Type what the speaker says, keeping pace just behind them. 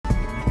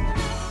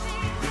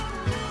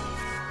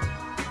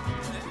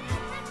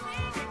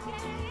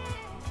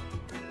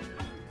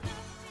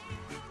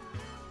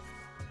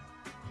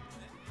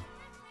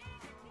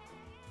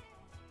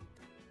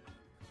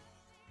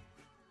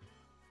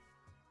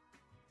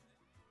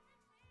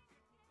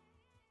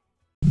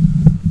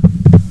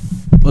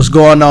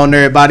going on,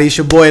 everybody? It's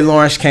your boy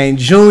Lawrence Kane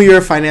Jr.,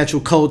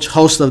 financial coach,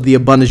 host of the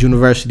Abundance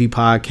University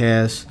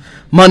podcast,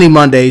 Money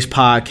Mondays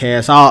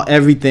podcast,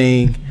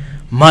 everything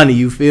money,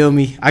 you feel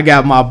me? I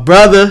got my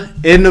brother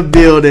in the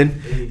building.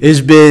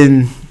 It's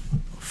been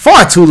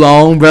far too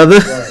long, brother.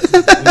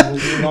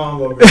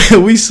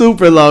 We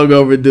super long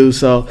overdue.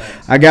 So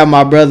I got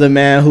my brother,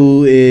 man,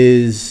 who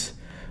is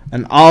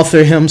an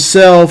author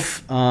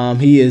himself.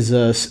 He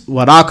is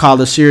what I call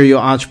a serial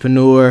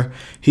entrepreneur.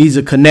 He's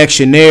a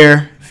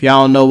connectionaire. If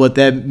y'all don't know what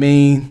that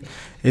means,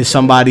 it's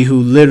somebody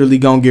who literally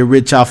gonna get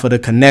rich off of the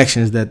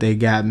connections that they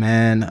got,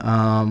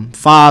 man.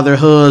 Father,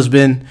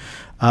 husband,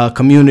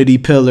 community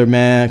pillar,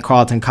 man.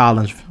 Carlton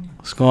Collins.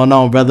 What's going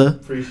on, brother?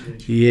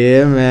 Appreciate you.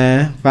 Yeah,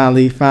 man.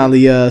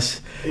 Finally,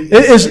 us.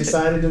 It's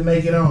excited to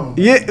make it on.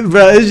 Yeah,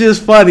 bro. It's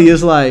just funny.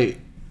 It's like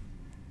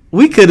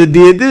we could have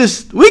did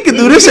this. We could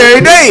do this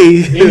every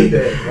day. Any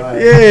day,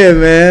 right. Yeah,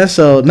 man.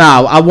 So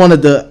I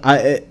wanted to.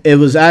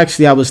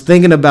 I was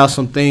thinking about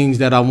some things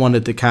that I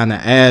wanted to kind of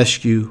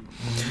ask you,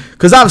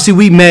 because obviously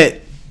we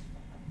met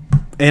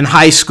in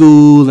high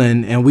school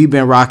and we've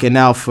been rocking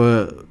out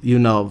for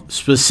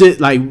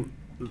specific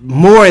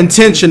more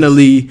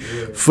intentionally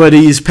for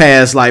these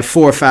past 4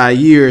 or 5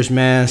 years,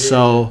 man.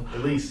 Yeah, at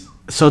least.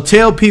 So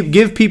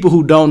give people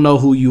who don't know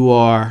who you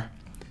are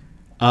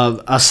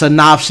a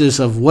synopsis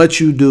of what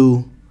you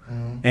do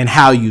and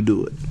how you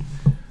do it.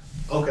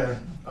 Okay.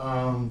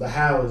 The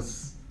how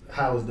is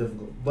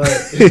difficult, but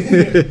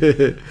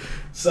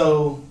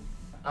so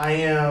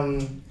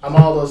I'm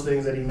all those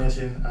things that he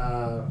mentioned.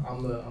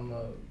 I'm the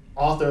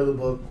author of the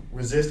book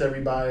Resist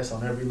Every Bias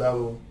on Every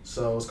Level.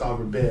 So it's called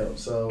Rebel.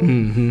 So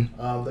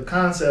the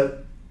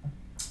concept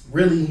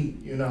really,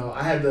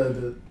 I had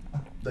the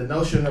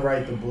notion to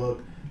write the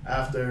book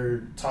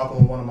after talking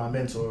with one of my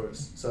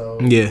mentors. So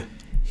yeah,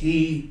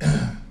 he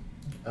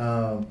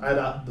I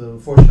had the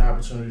fortunate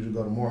opportunity to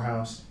go to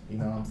Morehouse.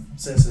 I'm a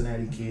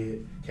Cincinnati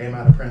kid, came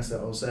out of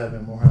Princeton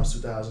 07, Morehouse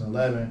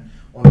 2011.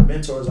 One of the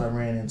mentors I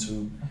ran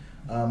into,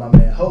 my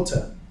man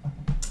Hotep,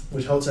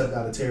 which Hotep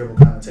got a terrible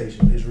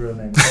connotation. His real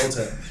name is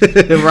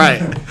Hotep. Right.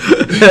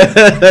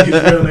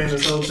 His real name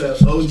is Hotep,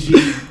 OG.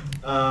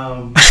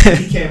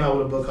 He came out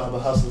with a book called The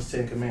Hustler's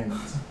 10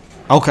 Commandments.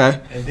 Okay.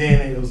 And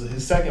then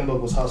his second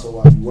book was Hustle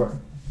While You Work.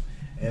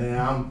 And then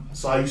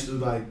I used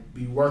to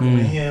be working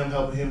with him,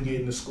 helping him get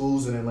into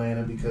schools in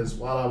Atlanta, because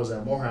while I was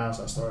at Morehouse,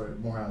 I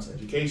started Morehouse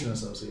Education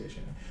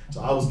Association.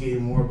 So I was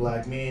getting more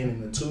black men in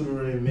the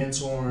tutoring,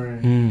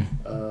 mentoring,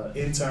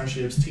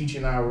 internships,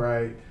 teaching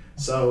outright.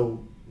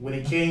 So what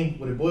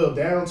it boiled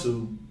down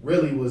to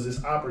really was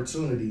this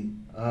opportunity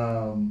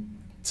to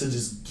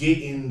just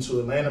get into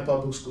Atlanta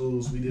public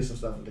schools. We did some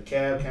stuff with the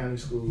DeKalb County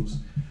schools.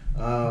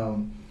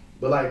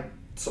 But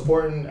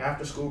supporting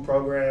after school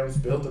programs,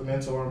 built a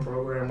mentoring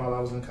program while I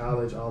was in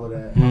college, all of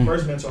that. My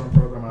first mentoring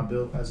program I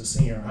built as a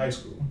senior in high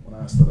school when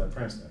I was still at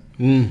Princeton.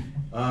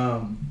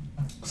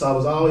 So I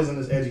was always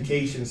in this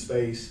education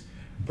space,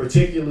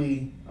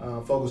 particularly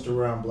focused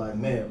around black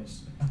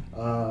males.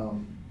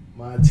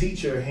 My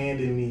teacher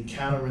handed me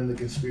Countering the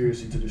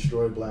Conspiracy to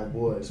Destroy Black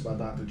Boys by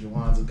Dr.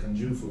 Jawanza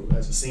Kunjufu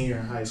as a senior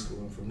in high school.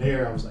 And from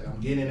there, I was like,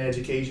 I'm getting an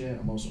education,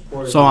 and most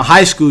important. So in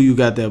high school, you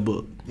got that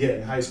book? Yeah,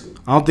 in high school.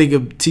 I don't think a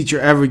teacher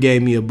ever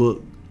gave me a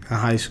book in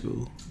high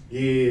school.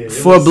 Yeah.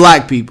 For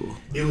black people.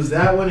 It was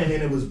that one, and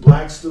then it was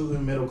Black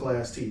Student Middle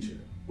Class Teacher,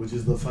 which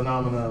is the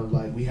phenomena of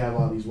we have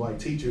all these white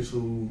teachers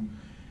who,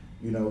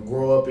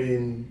 grow up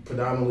in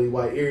predominantly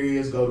white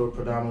areas, go to a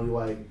predominantly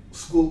white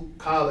school,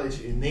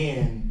 college, and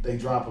then they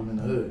drop them in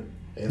the hood.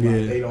 And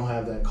they don't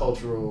have that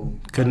cultural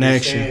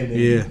connection.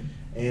 Yeah.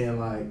 And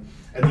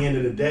at the end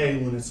of the day,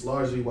 when it's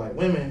largely white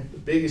women, the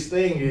biggest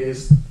thing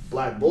is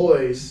black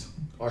boys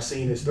are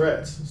seen as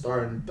threats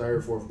starting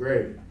 3rd, 4th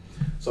grade.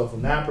 So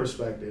from that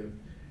perspective,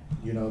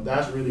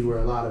 that's really where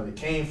a lot of it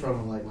came from,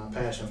 and my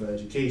passion for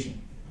education.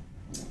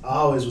 I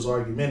always was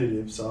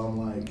argumentative, so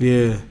I'm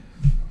yeah.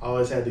 I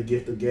always had the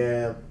gift of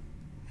gab.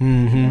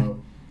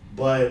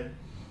 But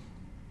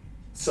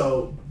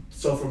so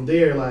from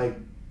there,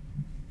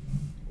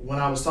 when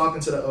I was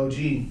talking to the OG,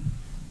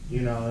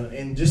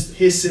 and just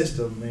his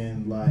system,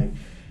 and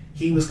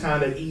he was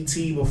kind of ET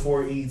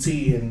before ET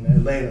in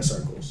Atlanta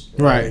circles.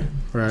 Right.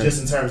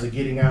 Just in terms of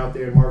getting out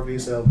there, marketing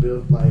yourself,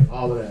 build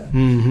all of that.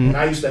 And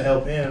I used to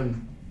help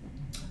him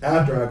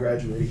after I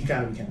graduated. He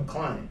kind of became a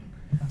client.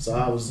 So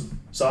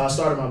I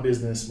started my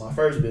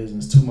first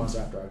business 2 months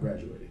after I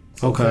graduated.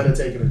 So instead of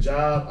taking a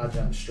job, I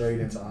jumped straight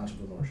into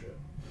entrepreneurship.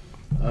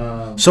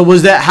 So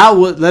was that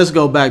let's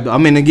go back though. I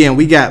mean, again,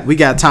 we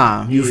got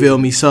time. You feel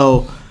me?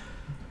 So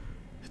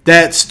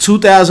that's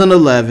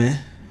 2011,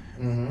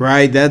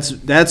 right?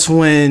 That's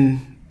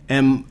when,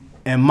 in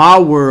my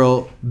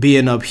world,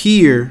 being up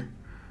here,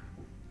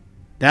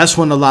 that's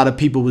when a lot of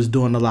people was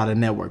doing a lot of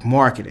network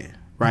marketing,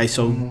 right?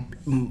 So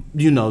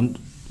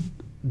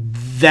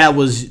that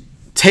was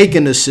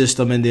taking the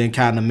system and then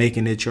kind of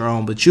making it your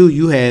own. But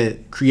you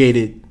had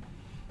created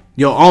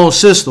your own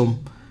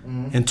system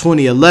in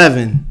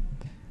 2011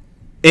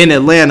 in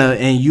Atlanta,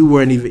 and you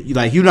weren't even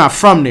you're not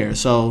from there.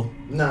 So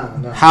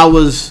nah. How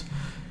was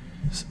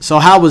So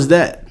how was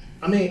that?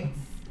 I mean,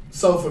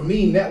 so for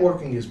me,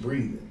 networking is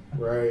breathing,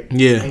 right?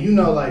 Yeah. And you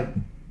know, like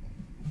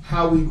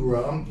how we grew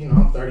up.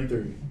 I'm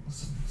 33,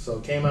 so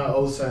came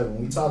out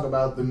 07. We talk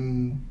about the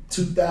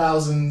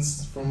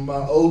 2000s from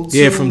 02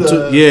 Yeah, from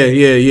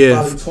yeah.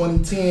 Probably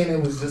 2010.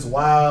 It was just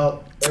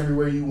wild.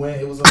 Everywhere you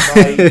went, it was a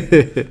fight.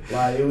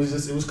 Like it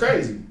was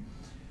crazy.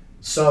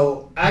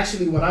 So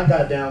actually, when I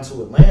got down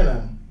to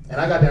Atlanta, and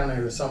I got down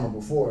there the summer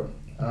before,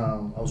 I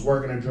was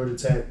working at Georgia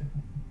Tech.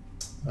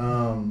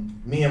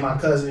 Me and my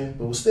cousin,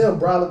 but was still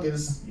Brolic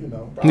is,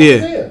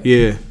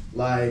 Yeah.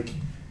 Like,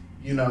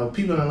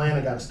 people in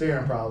Atlanta got a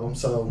staring problem,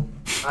 so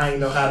I didn't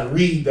know how to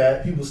read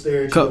that. People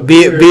stare at you.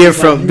 Being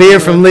from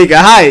Lincoln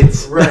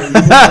Heights. Right. You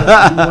want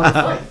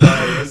to fight.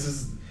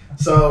 Like,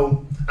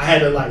 so I had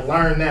to like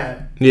learn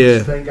that. Yeah.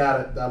 Thank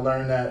God I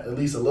learned that at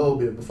least a little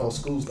bit before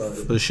school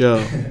started. For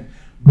sure.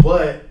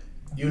 But,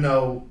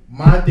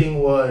 my thing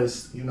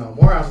was,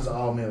 Morehouse is an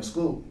all male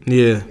school.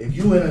 Yeah. If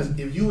you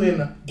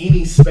in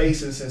any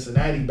space in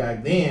Cincinnati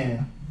back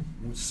then,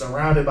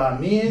 surrounded by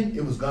men,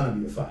 it was gonna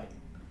be a fight.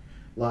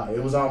 Like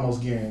it was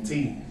almost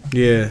guaranteed.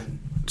 Yeah.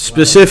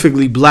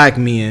 Specifically black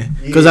men,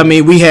 because I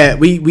mean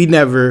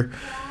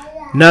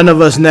none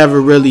of us never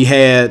really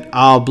had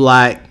all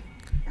black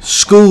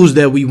schools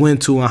that we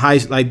went to in high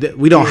school. Like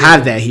we don't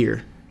have that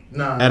here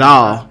at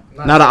all.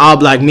 Not an all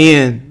black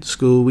men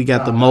school. We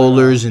got the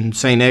Molars and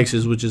St.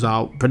 X's, which is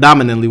all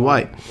predominantly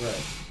white.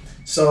 Right.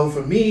 So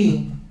for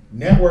me,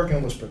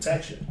 networking was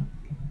protection,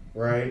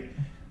 right?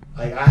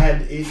 Like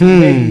it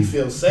made me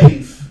feel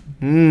safe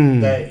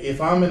that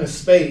if I'm in a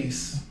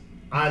space,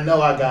 I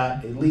know I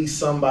got at least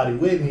somebody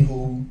with me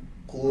who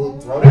will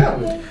throw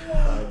down with me.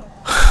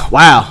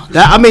 Wow,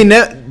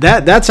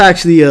 that's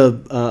actually a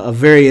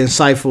very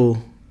insightful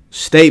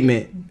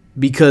statement.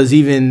 Because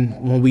even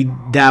when we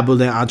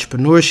dabbled in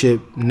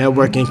entrepreneurship,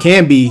 networking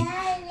can be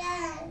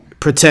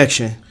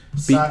protection.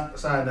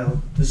 Side note,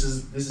 this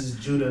is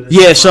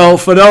Judah. So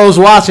for those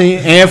watching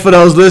and for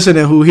those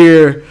listening who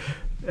hear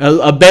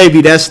a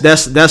baby,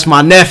 that's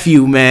my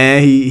nephew,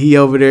 man. He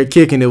over there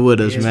kicking it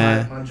with us,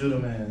 man. My Judah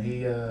man.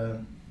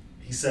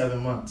 He's 7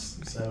 months.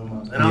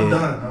 And I'm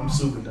done. I'm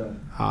super done.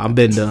 I've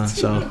been done,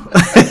 so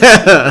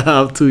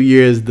I'm 2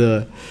 years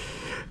done.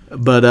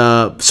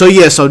 But so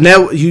you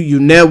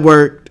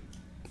networked.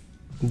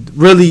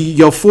 Really,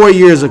 your 4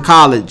 years of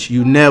college,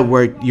 you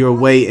networked your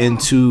way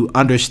into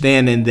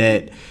understanding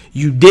that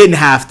you didn't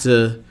have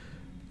to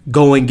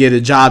go and get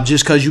a job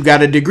just because you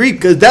got a degree.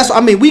 Because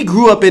we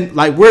grew up in,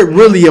 like, we're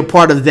really a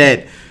part of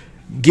that.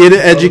 Get an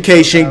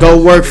education,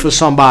 go work for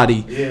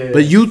somebody. Yeah.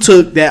 But you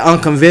took that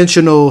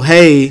unconventional,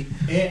 hey.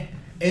 And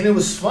it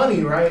was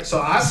funny, right?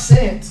 So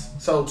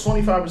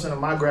 25% of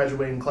my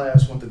graduating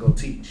class went to go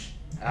teach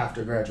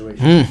after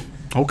graduation.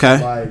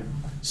 Okay.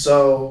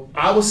 So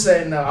I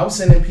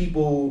sent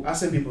people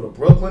to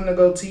Brooklyn to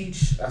go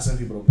teach. I sent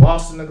people to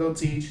Boston to go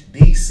teach,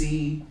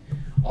 DC,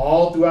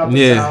 all throughout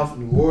the South,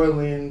 New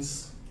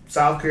Orleans,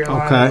 South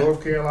Carolina,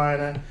 North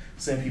Carolina.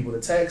 Sent people to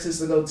Texas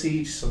to go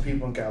teach. Some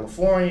people in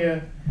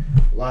California,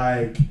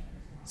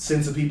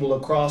 sent some people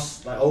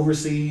across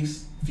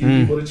overseas. A few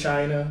people to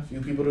China, a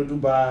few people to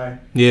Dubai.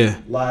 Yeah.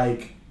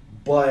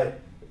 But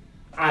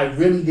I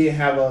really didn't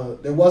have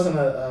there wasn't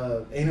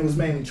and it was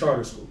mainly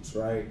charter schools,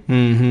 right?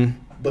 Mm-hmm.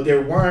 But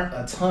there weren't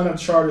a ton of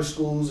charter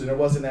schools, and there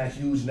wasn't that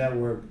huge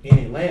network in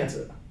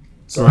Atlanta.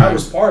 So I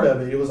was part of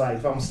it. It was like,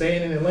 if I'm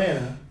staying in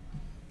Atlanta,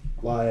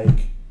 I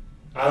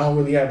don't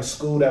really have a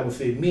school that would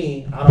fit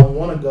me. I don't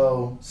want to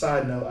go.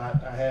 Side note,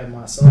 I had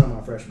my son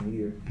my freshman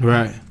year.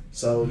 Right.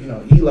 So,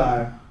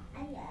 Eli,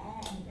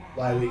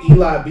 with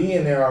Eli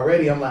being there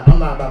already, I'm like, I'm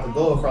not about to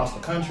go across the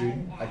country.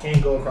 I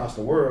can't go across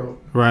the world.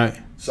 Right.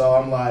 So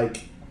I'm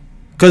like,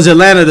 because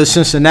Atlanta to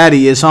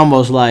Cincinnati, it's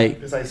almost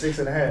like... It's like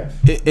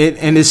 6.5.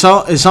 And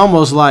it's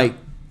almost like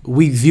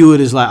we view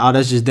it as like, oh,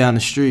 that's just down the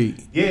street.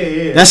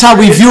 Yeah. That's how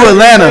we view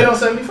Atlanta. On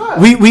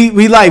 75. We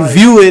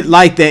view it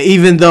like that,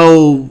 even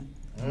though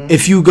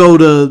if you go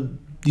to,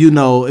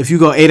 if you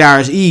go 8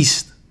 hours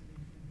east,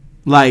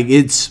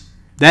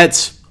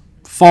 that's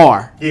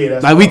far. Yeah,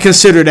 that's far. We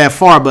consider that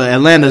far, but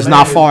Atlanta's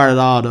not far at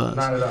all to us.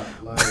 Not at all.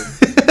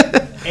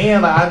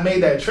 And I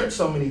made that trip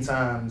so many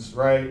times,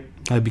 right?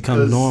 That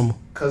becomes normal.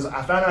 Because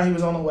I found out he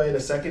was on the way the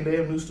second day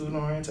of new student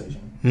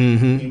orientation.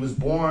 Mm-hmm. He was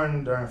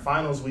born during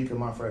finals week of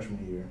my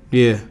freshman year.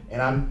 Yeah.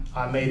 And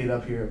I made it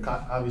up here,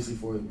 obviously,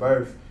 for his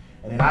birth.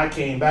 And then I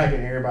came back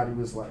and everybody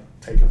was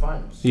taking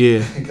finals.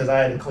 Yeah. Because I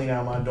had to clean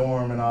out my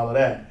dorm and all of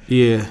that.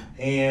 Yeah.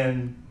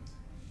 And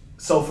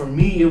so for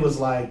me, it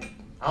was I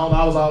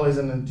was always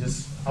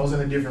I was in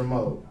a different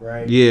mode,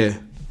 right? Yeah.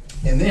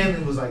 And then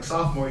it was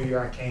sophomore year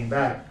I came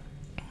back.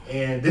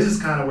 And this is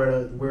kind of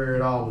where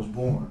it all was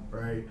born,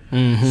 right?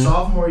 Mm-hmm.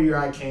 Sophomore year,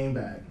 I came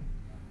back,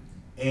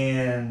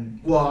 and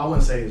I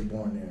wouldn't say it was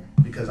born there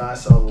because I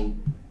sold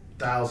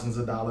thousands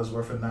of dollars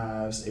worth of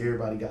knives.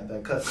 Everybody got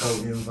that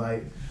Cutco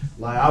invite.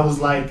 I was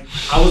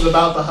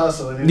about to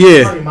hustle, and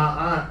it's funny.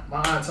 My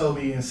aunt told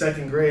me in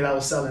second grade I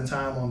was selling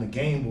time on the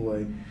Game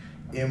Boy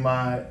in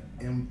my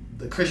in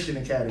the Christian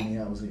academy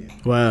I was in.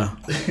 Wow.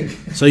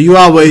 So you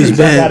always been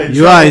getting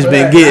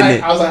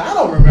it. I was like, I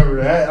don't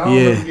remember that. I don't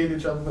remember getting in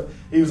trouble. But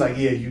he was like,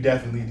 yeah, you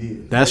definitely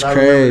did. That's I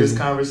crazy. remember this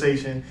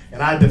conversation,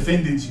 and I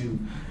defended you.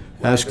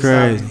 That's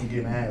crazy. From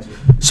getting ass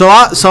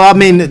so I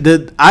mean,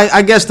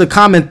 I guess the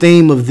common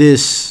theme of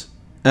this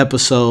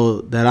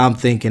episode that I'm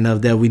thinking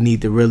of that we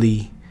need to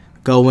really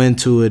go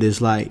into it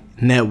is like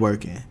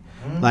networking.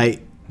 Mm-hmm.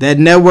 Like that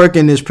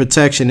networking is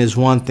protection is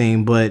one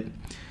thing, but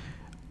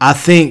I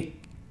think,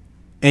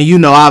 and you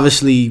know,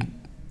 obviously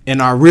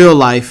in our real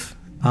life,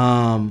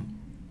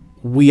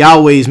 we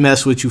always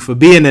mess with you for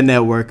being a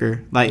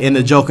networker, like in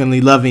a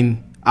jokingly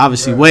loving,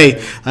 obviously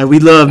way. Like we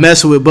love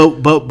messing with,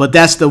 but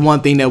that's the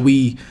one thing that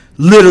we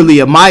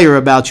literally admire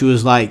about you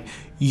is like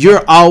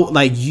you're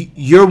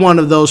one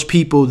of those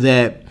people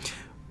that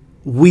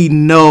we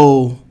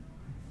know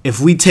if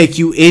we take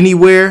you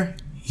anywhere,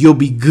 you'll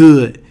be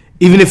good,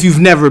 even if you've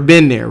never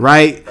been there,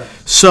 right?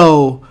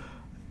 So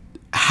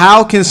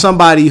how can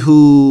somebody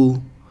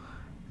who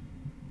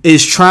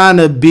is trying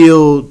to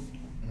build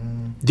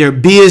their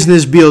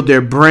business, build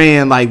their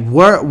brand, like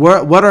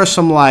what are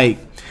some like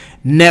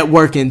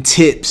networking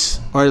tips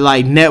or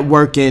like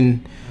networking,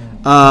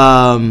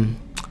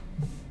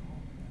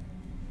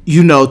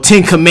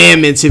 10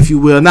 commandments, if you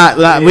will.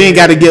 Not we ain't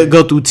got to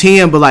go through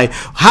 10, but like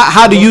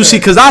how do you see?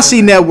 Because I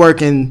see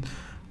networking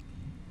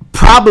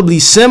probably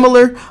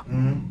similar,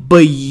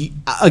 but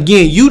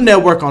again, you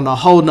network on a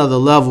whole nother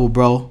level,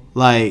 bro.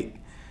 Like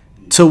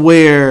to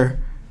where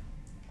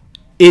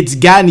it's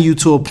gotten you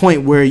to a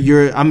point where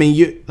you're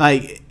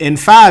like in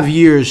 5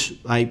 years,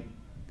 like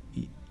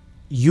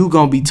you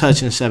gonna be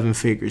touching 7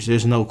 figures.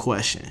 There's no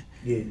question.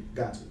 Yeah,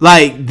 gotcha.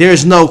 Like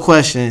there's no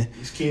question.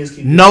 These kids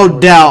keep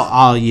no doubt.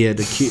 Oh yeah,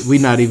 the kid. We're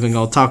not even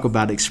gonna talk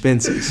about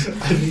expenses.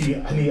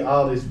 I need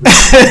all this.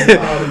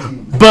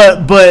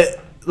 But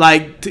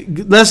like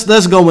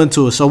let's go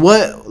into it. So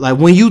what, like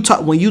when you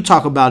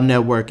talk about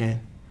networking,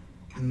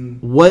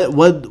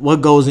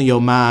 what goes in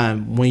your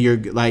mind when you're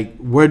like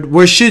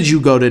where should you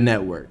go to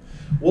network?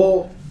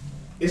 Well,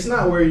 it's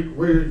not where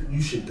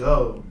you should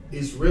go.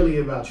 It's really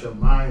about your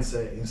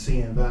mindset and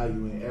seeing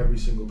value in every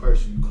single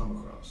person you come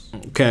across.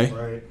 Okay.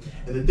 Right.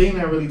 And the thing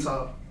that really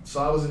taught.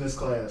 So I was in this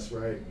class,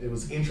 right? It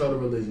was Intro to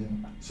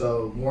Religion.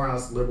 So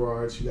Morehouse Liberal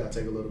Arts, you got to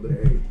take a little bit of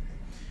everything.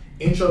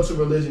 Intro to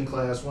Religion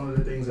class, one of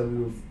the things that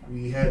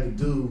we had to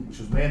do, which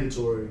was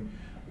mandatory,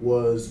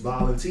 was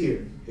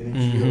volunteer. And it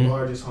used to be the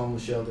largest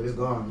homeless shelter. It's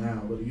gone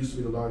now, but it used to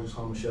be the largest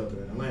homeless shelter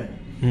in Atlanta.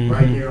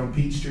 Right there on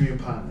Peachtree and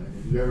Pine.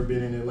 If you've ever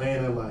been in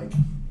Atlanta, like,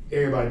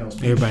 everybody knows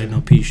Peachtree. Everybody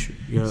knows Peachtree,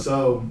 yeah.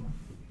 So,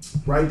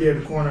 right there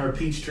at the corner of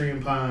Peachtree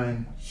and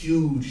Pine,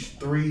 huge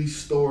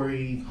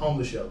 3-story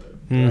homeless shelter,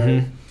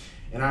 right?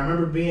 And I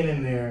remember being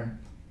in there,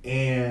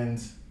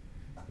 and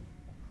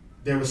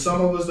there was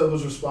some of us that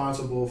was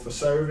responsible for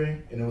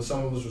serving, and there was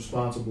some of us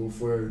responsible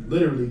for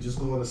literally just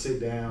going to sit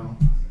down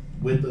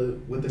with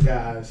the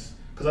guys,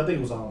 because I think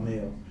it was all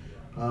male,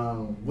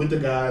 with the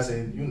guys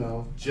and,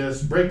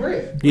 just break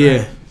bread. Right?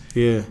 Yeah,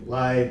 yeah.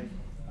 Like,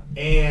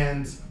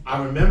 and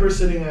I remember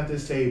sitting at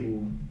this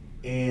table,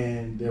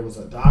 and there was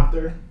a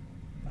doctor,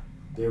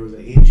 there was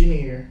an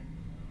engineer,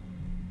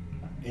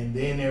 and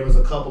then there was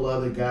a couple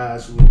other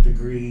guys with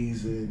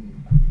degrees,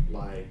 and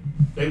like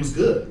they was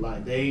good.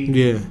 Like they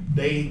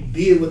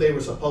did what they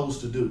were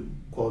supposed to do,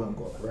 quote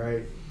unquote,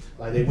 right?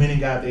 Like they went and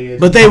got their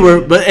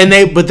education.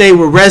 But they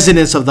were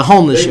residents of the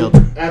homeless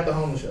shelter. At the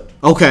homeless shelter.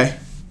 Okay.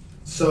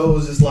 So it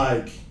was just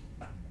like, and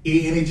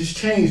it just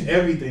changed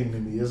everything to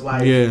me. It's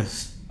like,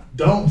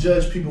 don't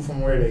judge people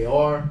from where they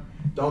are.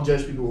 Don't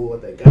judge people with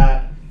what they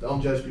got.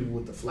 Don't judge people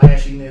with the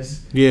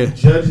flashiness. Yeah.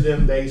 Judge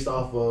them based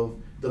off of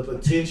the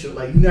potential.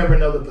 Like, you never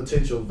know the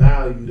potential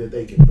value that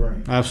they can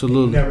bring.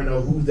 Absolutely. You never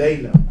know who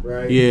they know,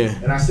 right? Yeah.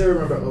 And I still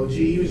remember OG,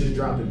 he was just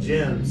dropping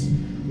gems,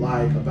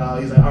 like,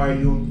 about, he's like, all right,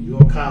 you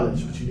in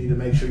college, but you need to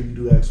make sure you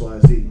do X, Y,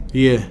 Z.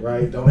 Yeah.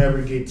 Right? Don't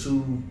ever get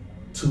too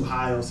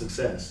high on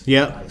success.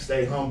 Yeah. Like,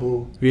 stay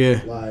humble.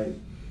 Yeah. Like,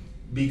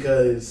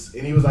 because,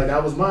 and he was like,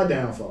 that was my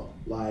downfall.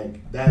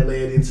 Like, that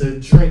led into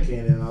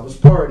drinking, and I was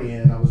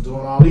partying, and I was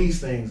doing all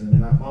these things, and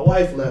then my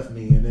wife left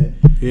me, and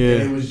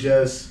it was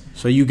just...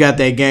 So you got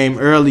that game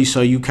early,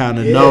 so you kind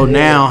of know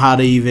now how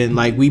to even,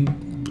 like, we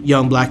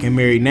young, black, and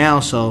married now,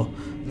 so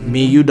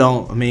me and you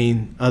don't, I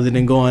mean, other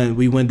than going,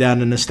 we went down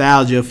to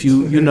nostalgia a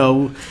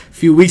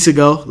few weeks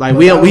ago. Like,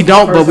 we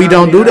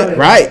don't do that.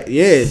 Right,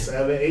 yeah.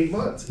 7-8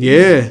 months.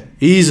 Yeah,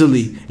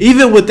 easily.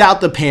 Even without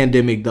the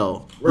pandemic,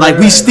 though. Right, like,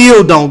 we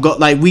still don't go,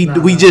 like,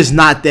 we just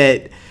not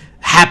that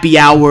happy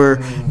hour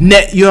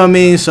net, you know what I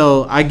mean?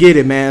 So I get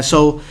it, man.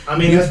 So I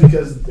mean, that's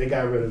because they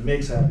got rid of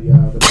mixed happy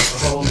hour.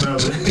 That's a whole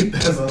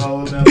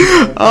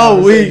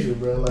nother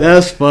bro. Like,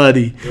 that's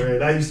funny. Right,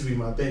 that used to be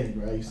my thing,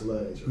 bro. I used to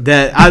love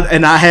that.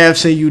 I have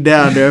seen you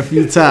down there a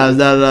few times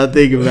now that I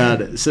think about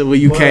it. So when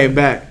you came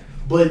back.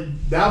 But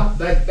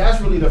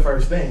that's really the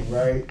first thing,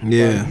 right?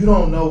 Yeah. Like, you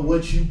don't know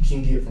what you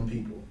can get from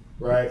people,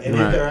 right? And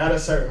if they're at a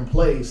certain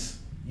place,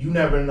 you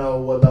never know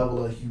what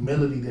level of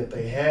humility that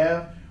they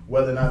have,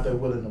 whether or not they're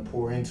willing to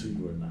pour into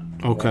you or not.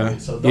 Okay.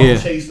 Right? So don't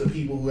chase the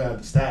people who have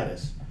the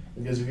status,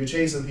 because if you're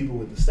chasing people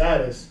with the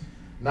status,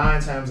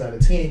 9 times out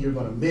of 10 you're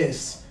gonna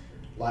miss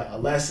like a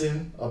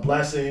lesson, a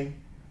blessing,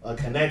 a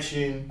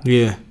connection.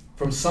 Yeah.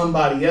 From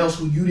somebody else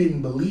who you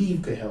didn't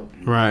believe could help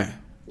you. Right.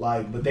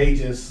 Like, but they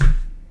just,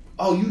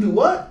 oh, you do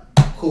what?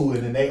 Cool,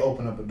 and then they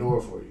open up a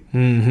door for you.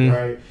 Mm-hmm.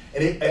 Right?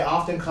 And it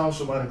often comes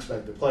from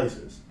unexpected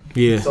places.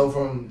 Yeah. So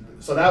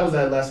that was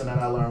that lesson that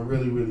I learned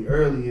really, really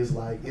early, is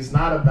like, it's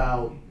not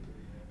about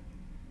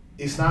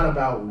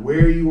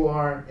where you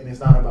are, and it's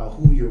not about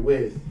who you're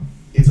with.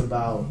 It's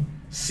about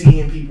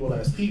seeing people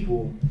as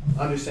people,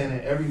 understanding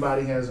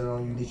everybody has their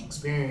own unique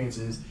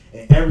experiences,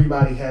 and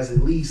everybody has at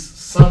least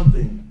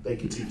something they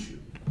can teach you.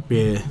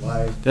 Yeah.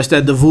 Like, that's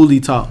that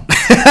Davuli talk.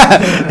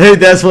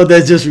 That's what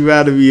that just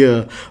reminded me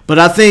of. But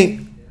I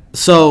think,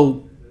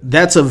 so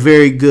that's a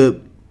very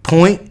good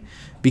point,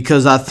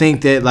 because I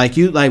think that like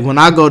when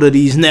I go to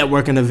these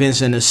networking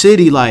events in the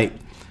city, like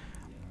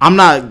I'm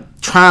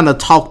not trying to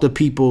talk to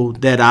people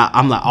that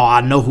I'm like, oh,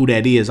 I know who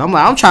that is.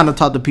 I'm trying to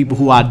talk to people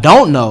who I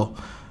don't know.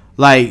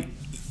 Like,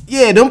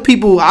 yeah, them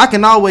people, I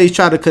can always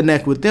try to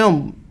connect with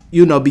them,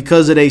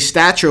 because of their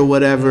stature or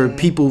whatever. Mm-hmm.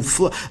 People,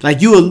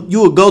 like you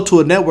will go to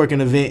a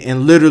networking event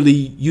and literally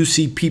you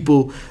see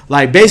people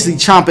like basically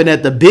chomping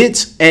at the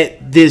bits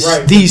at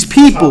these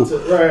people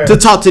to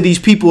talk to these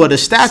people at a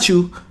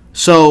statue.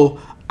 So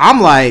I'm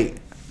like,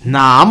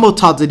 nah, I'm gonna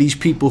talk to these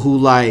people who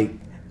like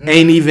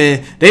they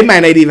might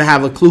not even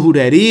have a clue who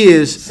that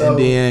is, and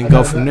then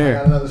go from there. I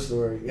got another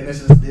story, and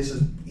this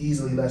is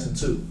easily lesson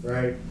 2,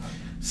 right?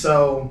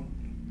 So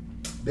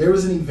there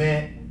was an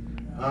event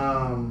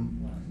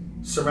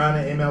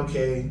surrounding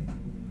MLK,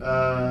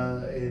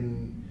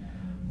 and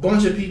a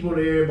bunch of people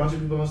there, a bunch of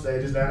people on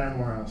stage. It's down at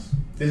Morehouse.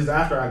 This is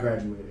after I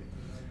graduated.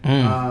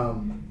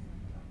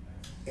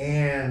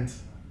 And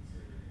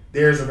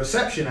there's a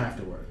reception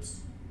afterwards.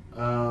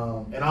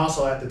 And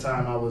also at the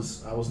time I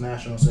was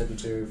national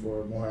secretary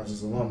for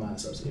Morehouse's Alumni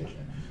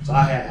Association. So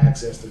I had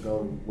access to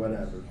go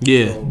whatever.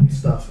 Yeah. Go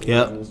stuff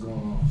that was going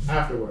on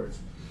afterwards.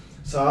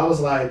 So I was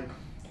like,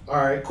 all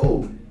right,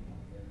 cool.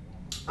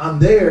 I'm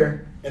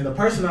there, and the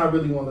person I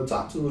really wanted to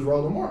talk to was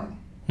Roland Martin.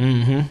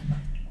 Mm-hmm.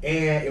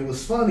 And it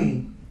was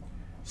funny.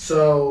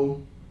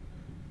 So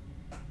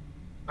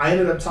I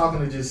ended up talking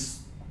to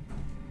just,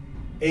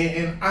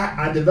 and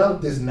I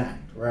developed this knack,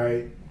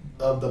 right,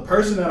 of the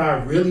person that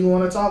I really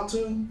want to talk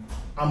to.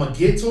 I'm going to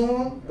get to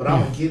him, but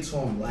I'm going to get to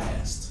him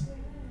last,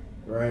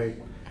 right?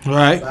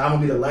 Right. Like, I'm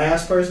going to be the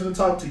last person to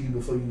talk to you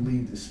before you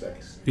leave this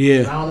space. Yeah.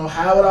 And I don't know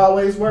how it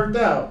always worked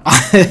out.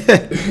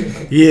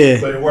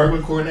 Yeah. But it worked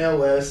with Cornel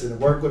West, and it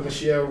worked with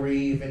Michelle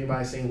Reeve.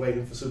 Anybody seen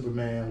Waiting for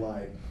Superman?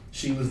 Like,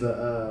 she was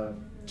the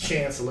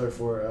chancellor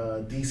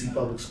for DC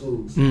Public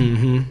Schools.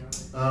 Mm-hmm.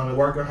 It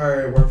worked with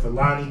her. It worked for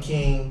Lonnie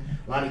King.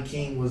 Lonnie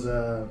King was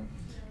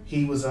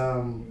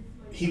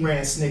he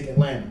ran SNCC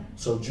Atlanta.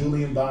 So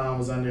Julian Bond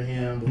was under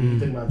him. But when you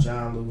think about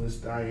John Lewis,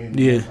 Diane,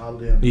 all of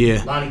them,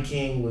 Lonnie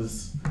King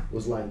was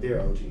like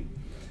their OG.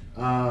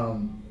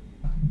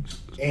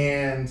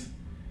 And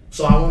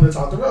so I wanted to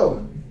talk to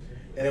Roland.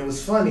 And it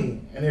was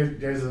funny. And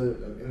there's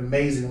an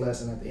amazing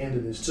lesson at the end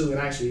of this too. And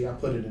actually I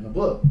put it in a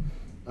book.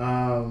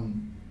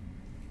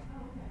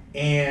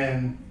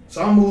 And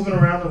so I'm moving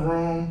around the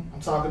room.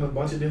 I'm talking to a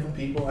bunch of different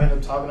people. I ended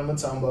up talking to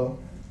Matumbo.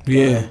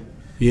 Yeah.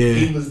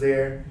 He was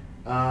there.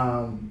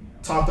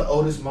 Talked to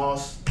Otis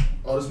Moss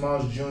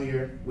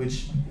Jr.,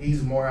 which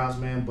he's a Morehouse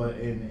man, but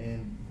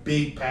and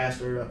big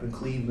pastor up in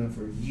Cleveland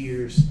for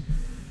years.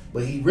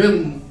 But he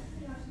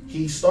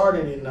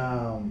started in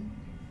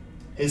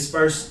his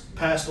first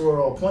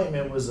pastoral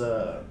appointment was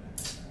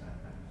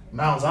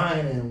Mount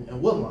Zion and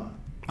Woodlawn.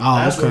 Oh,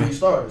 that's okay. where he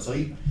started. So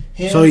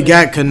he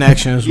got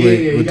connections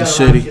with the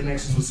city. He got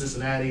connections with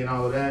Cincinnati and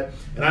all of that.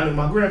 And I knew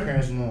my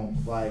grandparents knew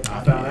him. Like,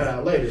 I found that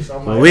out later. So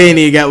I'm like, we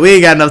ain't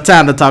got enough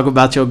time to talk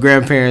about your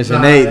grandparents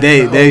and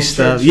they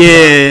stuff.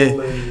 Yeah.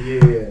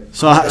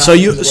 So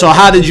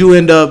how did you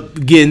end up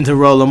getting to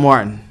Roland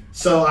Martin?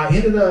 So I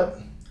ended up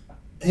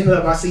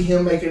I see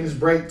him making his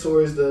break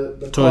towards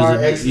the car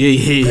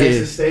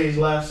exit stage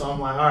left. So I'm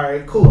like, all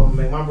right, cool. I'm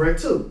gonna make my break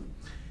too.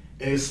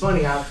 And it's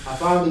funny, I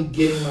finally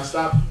get him. I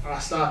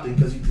stopped him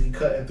because he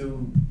cutting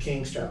through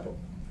King's Chapel.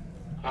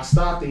 I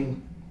stopped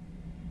him,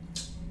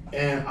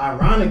 and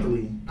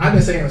ironically, I've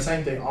been saying the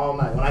same thing all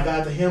night. When I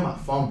got to him, I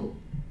fumbled,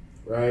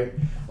 right?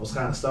 I was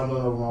kind of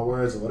stumbling over my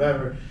words or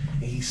whatever,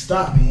 and he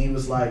stopped me. He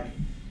was like,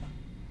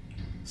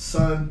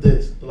 "Son,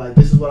 this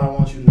is what I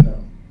want you to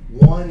know.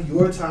 One,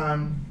 your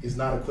time is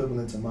not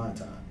equivalent to my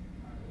time.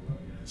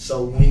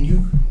 So when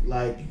you've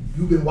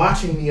been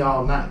watching me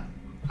all night,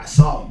 I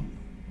saw you.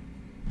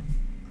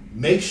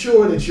 Make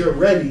sure that you're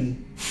ready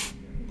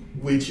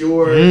with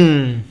your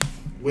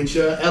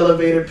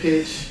elevator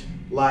pitch,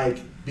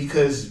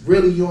 because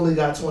really you only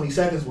got 20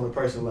 seconds with a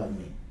person like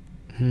me.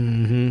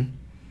 Mm-hmm.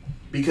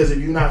 Because if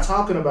you're not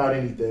talking about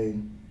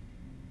anything,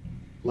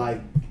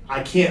 I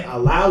can't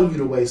allow you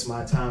to waste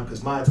my time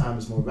because my time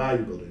is more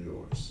valuable than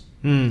yours."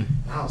 And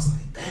I was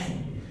like,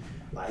 dang.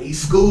 Like he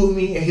schooled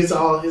me, and his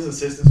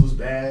assistance was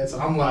bad, so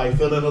I'm like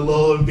feeling a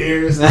little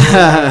embarrassed.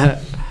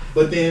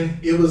 But then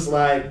it was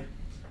like,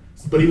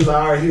 but he was like,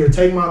 all right, here,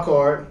 take my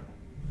card,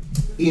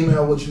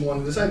 email what you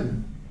wanted to say to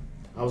me.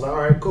 I was like, all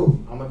right, cool,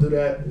 I'm gonna do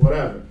that,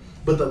 whatever.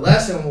 But the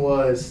lesson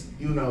was,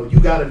 you know, you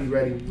gotta be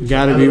ready. You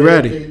gotta be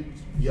ready. Pitch,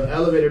 your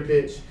elevator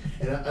pitch,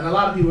 and a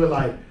lot of people are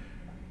like,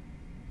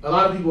 a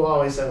lot of people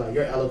always say like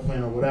you're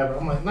eloquent or whatever.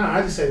 I'm like, nah,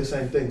 I just say the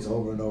same things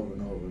over and over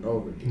and over and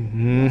over again.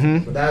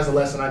 Mm-hmm. But that's the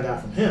lesson I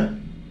got from him.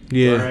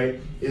 Yeah. Right.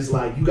 It's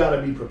like you got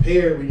to be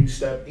prepared when you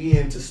step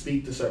in to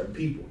speak to certain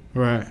people.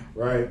 Right.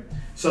 Right.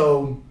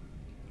 So,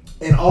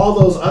 and all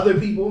those other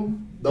people,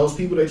 those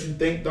people that you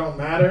think don't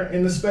matter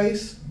in the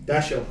space,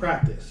 that's your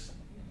practice.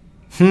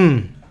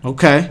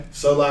 Okay.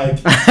 So like.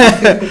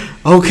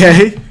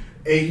 Okay.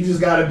 And you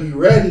just got to be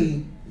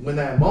ready when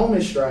that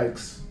moment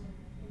strikes,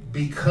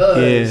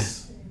 because.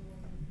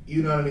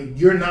 You know what I mean?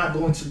 You're not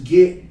going to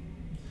get,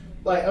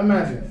 like,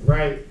 imagine it,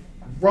 right?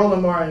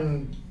 Roland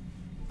Martin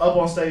up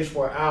on stage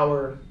for an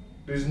hour.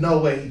 There's no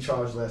way he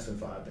charged less than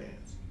 5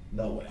 bands.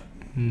 No way.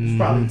 It's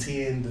probably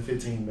 10 to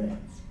 15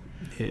 bands.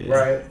 Yeah.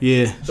 Right?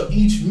 Yeah. So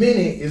each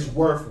minute is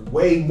worth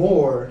way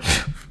more.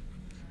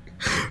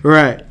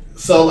 Right.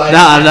 So, like.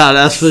 Nah,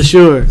 that's for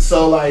sure.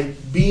 So,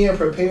 like, being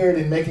prepared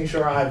and making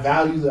sure I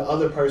value the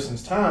other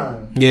person's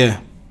time. Yeah.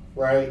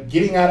 Right,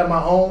 getting out of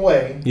my own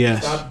way.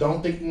 Yes.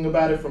 Don't thinking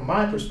about it from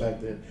my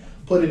perspective.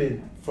 Put it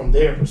in from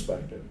their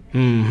perspective.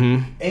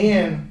 Mm-hmm.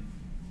 And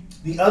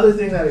the other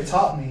thing that it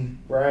taught me,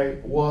 right,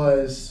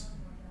 was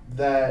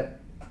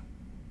that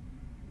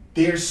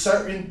there's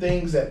certain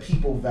things that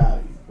people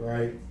value,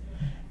 right,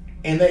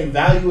 and they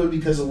value it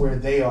because of where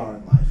they are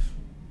in life.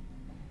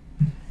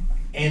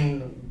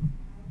 And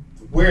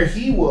where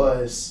he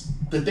was,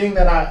 the thing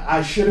that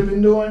I should have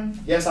been doing.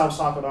 Yes, I was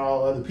talking to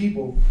all other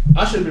people.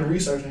 I should have been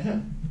researching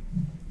him.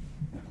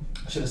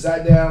 Should have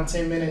sat down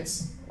 10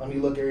 minutes. Let me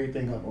look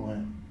everything up on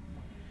him.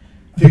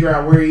 Figure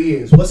out where he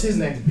is. What's his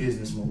next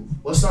business move?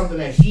 What's something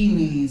that he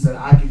needs that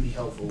I can be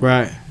helpful with?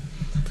 Right.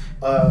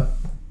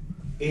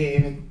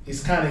 And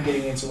it's kind of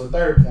getting into a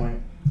third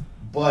point.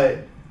 But,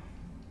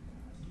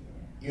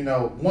 you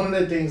know, one of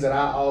the things that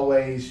I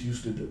always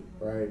used to do,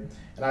 right?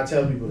 And I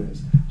tell people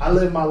this. I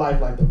live my life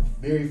like the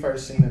very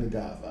first scene of The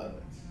Godfather.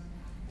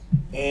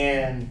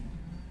 And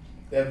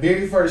that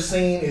very first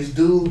scene is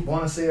dude,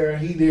 Bonacera,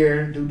 he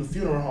there, do the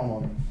funeral home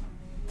on him.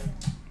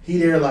 He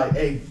there like,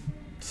 hey,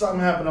 something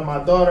happened to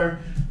my daughter.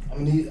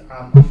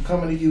 I'm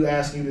coming to you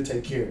asking you to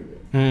take care of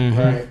it. Mm-hmm.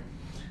 Right?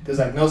 Because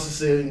like no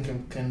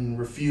Sicilian can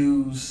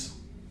refuse,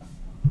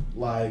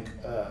 like,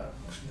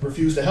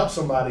 refuse to help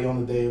somebody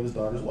on the day of his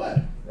daughter's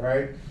wedding.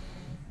 Right?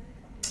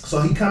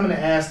 So he coming to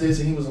ask this,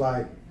 and he was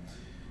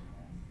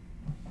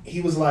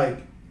like,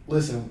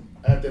 listen,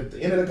 at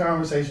the end of the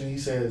conversation, he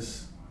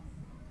says,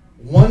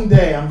 one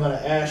day I'm going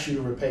to ask you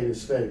to repay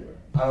this favor.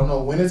 I don't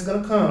know when it's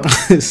going to come.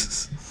 I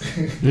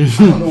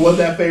don't know what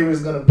that favor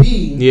is going to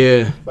be.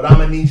 Yeah. But I'm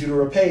going to need you to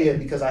repay it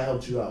because I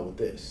helped you out with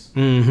this.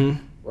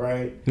 Mm-hmm.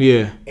 Right?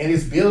 Yeah. And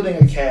it's building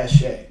a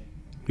cachet.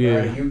 Yeah.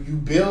 Right? You're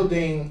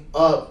building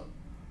up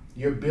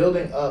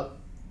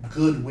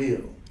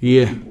goodwill.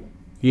 Yeah. People.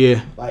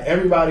 Yeah. Like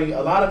everybody,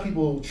 a lot of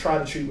people try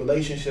to treat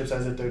relationships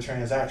as if they're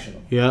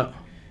transactional. Yeah.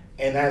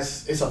 And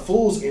it's a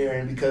fool's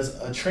errand because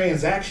a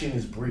transaction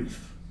is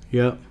brief.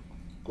 Yep.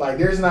 Like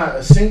there's not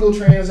a single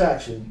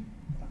transaction,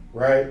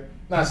 right?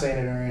 Not saying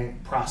that there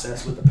ain't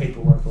process with the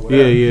paperwork or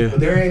whatever. Yeah.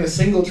 But there ain't a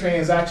single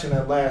transaction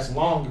that lasts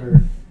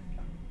longer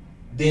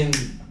than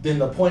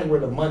the point where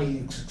the money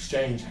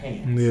exchange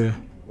hands. Yeah.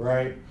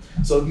 Right?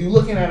 So if you're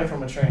looking at it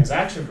from a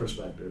transaction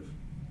perspective,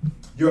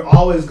 you're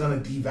always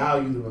going to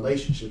devalue the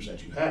relationships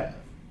that you have.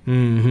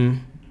 Mm-hmm.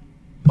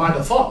 By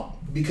default.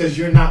 Because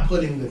you're not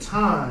putting the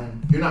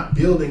time, you're not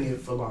building it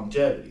for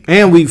longevity.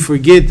 And we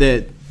forget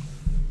that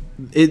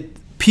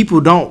people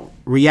don't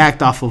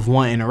react off of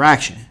one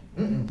interaction.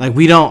 Mm-mm. Like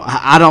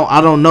I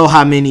don't know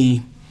how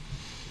many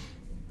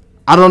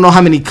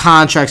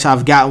contracts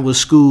I've gotten with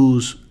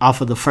schools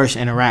off of the first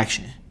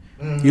interaction.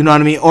 Mm-hmm. You know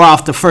what I mean? Or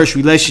off the first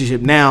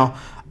relationship. Now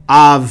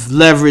I've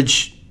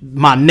leveraged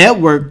my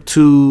network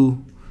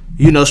to,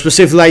 you know,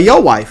 specifically like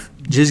your wife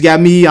just got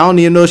me, I don't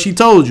even know if she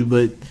told you,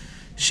 but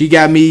she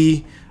got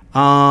me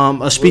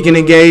a speaking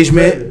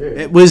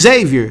engagement with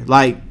Xavier.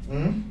 Like,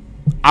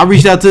 I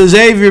reached out to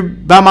Xavier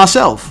by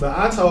myself. But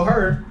I told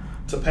her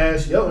to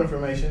pass your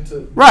information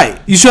to.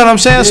 Right. You see what I'm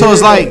saying? Yeah, so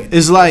it's like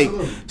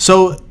absolutely.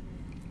 So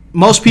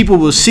most people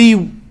will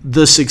see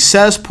the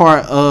success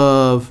part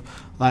of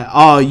like,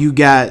 oh, you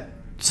got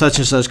such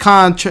and such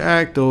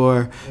contract,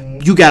 or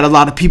you got a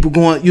lot of people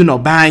going, you know,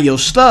 buying your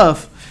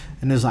stuff,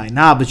 and it's like,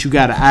 nah, but you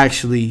got to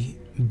actually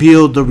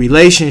build the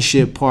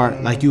relationship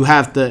part. Like you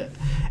have to.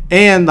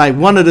 And like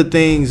one of the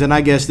things, and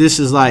I guess this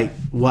is like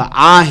what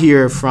I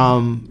hear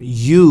from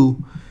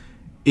you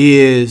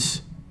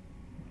is,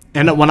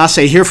 and when I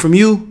say hear from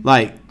you,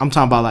 like I'm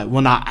talking about like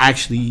when I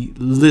actually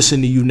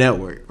listen to you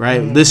network,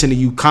 right? Mm-hmm. Listen to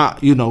you,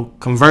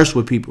 converse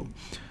with people.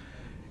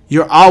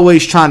 You're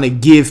always trying to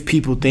give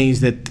people things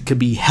that could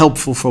be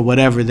helpful for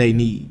whatever they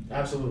need.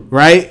 Absolutely.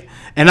 Right?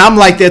 And I'm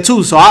like that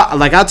too. So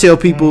I tell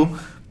people,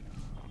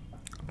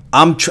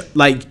 I'm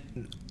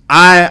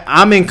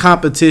in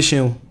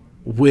competition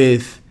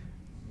with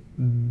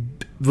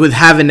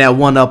having that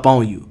one up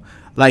on you.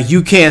 Like,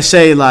 you can't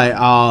say like,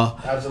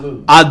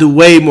 absolutely, I do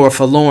way more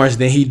for Lawrence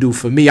than he do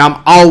for me.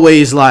 I'm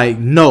always like,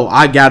 no,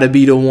 I gotta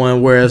be the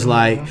one. Whereas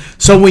like,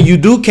 so when you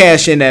do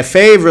cash in that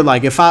favor,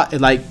 like if I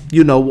like,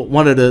 you know,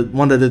 one of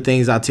the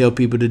things I tell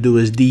people to do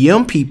is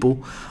DM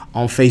people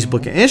on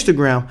Facebook and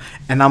Instagram,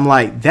 and I'm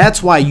like,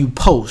 that's why you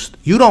post.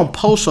 You don't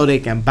post so they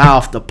can buy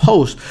off the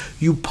post.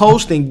 You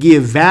post and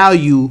give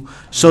value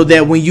so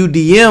that when you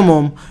DM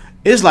them,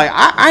 it's like,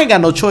 I ain't got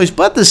no choice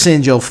but to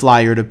send your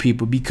flyer to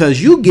people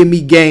because you give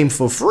me game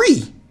for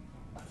free.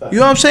 You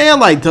know what I'm saying?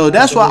 Like, though,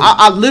 that's why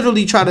I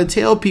literally try to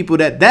tell people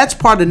that that's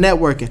part of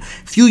networking.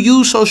 If you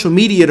use social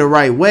media the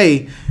right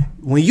way,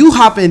 when you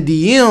hop in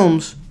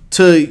DMs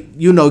to,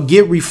 you know,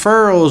 get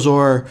referrals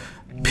or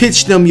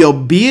pitch them your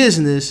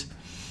business,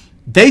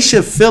 they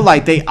should feel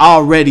like they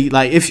already,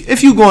 like,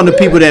 if you going to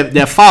people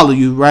that follow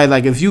you, right?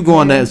 Like, if you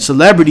going to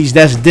celebrities,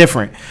 that's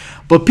different.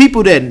 But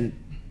people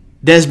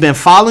that's been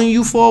following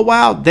you for a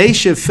while, they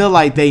should feel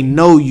like they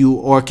know you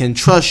or can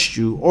trust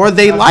you or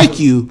they like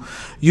you.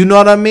 You know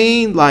what I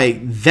mean?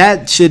 Like,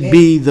 that should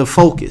be the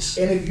focus.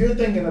 And if you're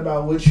thinking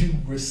about what you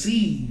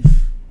receive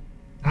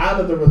out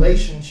of the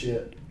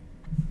relationship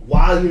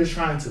while you're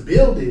trying to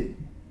build it,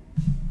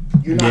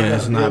 you're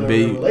not going to build a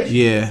real relationship.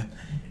 Yeah.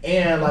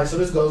 And like, so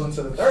this goes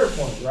into the third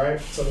point, right?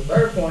 So the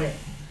third point,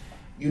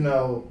 you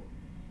know,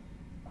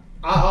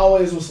 I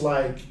always was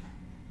like,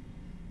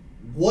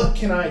 what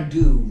can I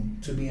do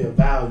to be of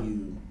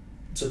value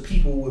to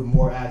people with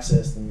more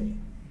access than me?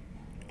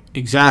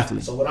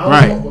 Exactly. So when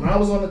I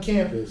was on the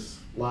campus,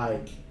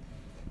 like,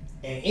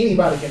 and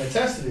anybody can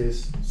attest to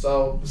this.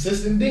 So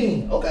assistant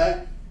dean,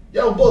 okay,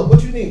 yo, Book,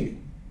 what you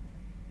need?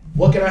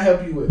 What can I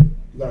help you with?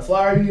 You got a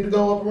flyer you need to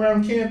go up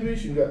around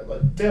campus? You got,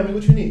 like, tell me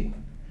what you need.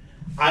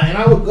 And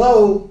I would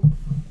go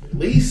at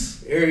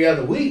least every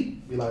other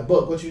week, be like,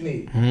 Book, what you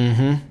need?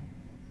 Mm-hmm.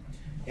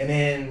 And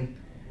then.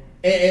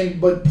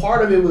 But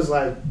part of it was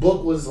like,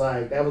 Book was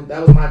like, that was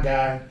my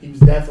guy. He was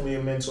definitely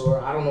a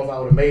mentor. I don't know if I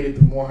would have made it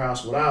through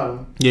Morehouse without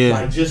him. Yeah.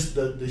 Like, just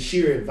the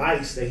sheer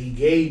advice that he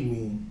gave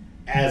me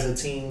as a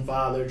teen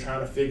father,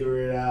 trying to figure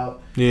it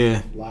out.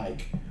 Yeah.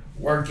 Like,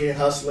 working,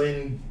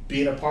 hustling,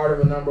 being a part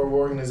of a number of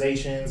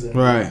organizations. And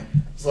right.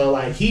 So,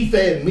 like, he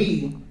fed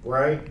me,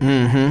 right?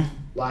 Mm-hmm.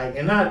 Like,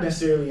 and not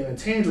necessarily in a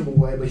tangible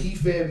way, but he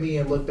fed me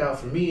and looked out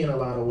for me in a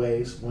lot of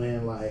ways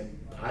when, like,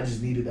 I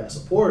just needed that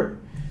support.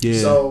 Yeah.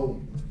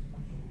 So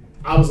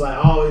I was like,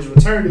 I always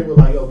returned it with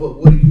like, yo, Book,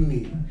 what do you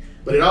need?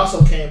 But it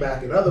also came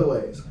back in other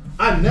ways.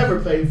 I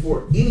never paid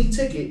for any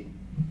ticket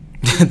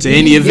to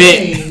any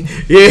event.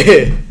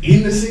 Yeah.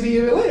 In the city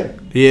of Atlanta.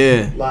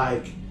 Yeah.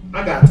 Like,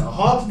 I got the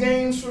Hawks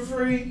games for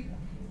free.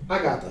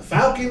 I got the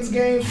Falcons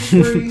games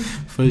for free.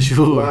 For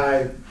sure.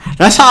 Like,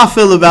 that's how I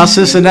feel about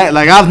Cincinnati.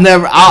 Like, I've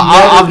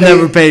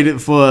never paid it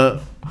for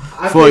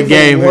a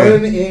game. One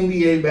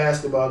NBA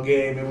basketball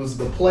game. It was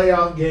the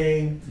playoff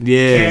game.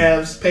 Yeah.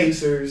 Cavs,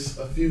 Pacers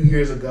a few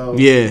years ago.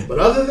 Yeah. But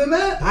other than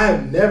that, I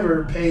have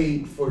never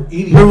paid for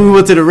anything. Remember we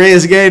went to the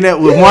Reds game that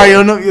with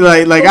Mario?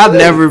 Like I've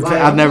never paid.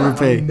 I've never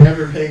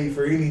paid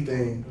for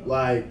anything.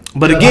 Like,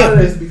 but again,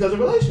 it's because of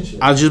relationships.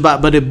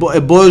 But it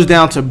boils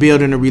down to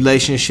building a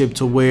relationship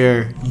to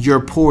where you're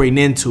pouring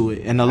into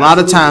it, and a lot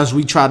of times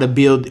we try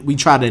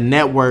to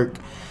network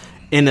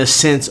in a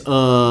sense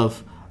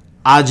of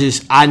I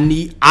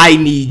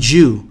need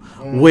you,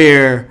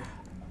 where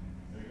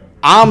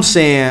I'm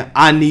saying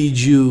I need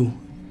you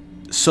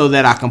so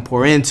that I can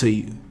pour into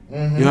you.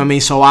 Mm-hmm. You know what I mean?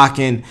 So I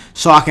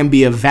can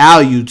be of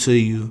value to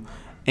you,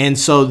 and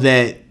so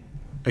that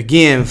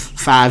again,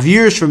 5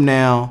 years from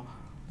now,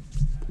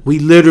 we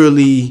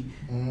literally,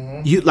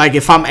 you like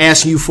if I'm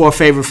asking you for a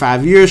favor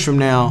 5 years from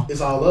now,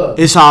 it's all love.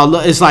 It's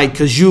like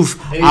because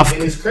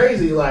and it's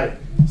crazy. Like,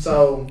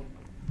 so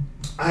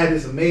I had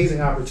this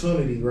amazing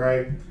opportunity,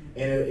 right?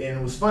 And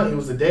it was funny. It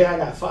was the day I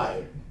got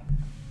fired.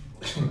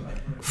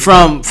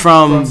 from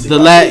the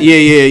last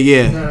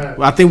yeah.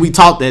 I think we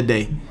talked that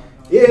day.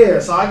 Yeah,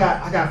 so I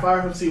got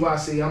fired from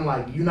CYC. I'm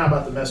like, you're not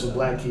about to mess with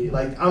black kids.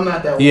 Like, I'm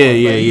not that one.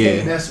 You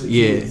can't mess with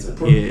kids.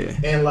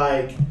 And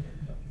like,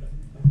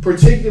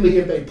 particularly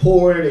if they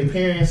poor, their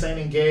parents ain't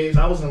engaged.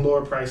 I was in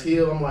Lower Price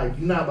Hill. I'm like,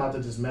 you're not about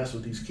to just mess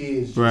with these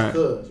kids just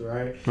because,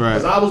 right?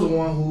 Because I was the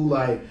one who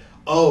like,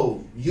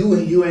 oh,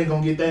 you ain't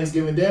gonna get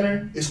Thanksgiving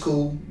dinner. It's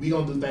cool. We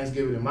gonna do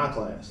Thanksgiving in my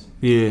class.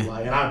 Yeah.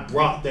 Like, and I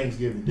brought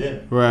Thanksgiving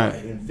dinner. Right.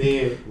 Like, and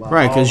fed. Like,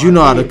 right, because you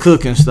know how to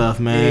cook and stuff,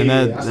 man.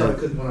 Yeah, I started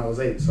cooking when I was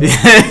 8. So but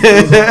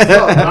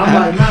I'm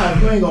like, nah,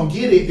 if you ain't gonna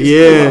get it, it's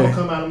cool. I'm gonna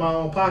come out of my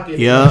own pocket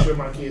and make sure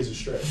my kids are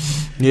straight.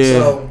 Yeah.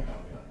 So,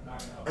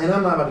 and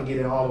I'm not about to get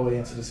in all the way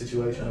into the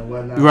situation and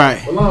whatnot.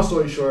 Right. But long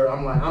story short,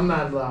 I'm like, I'm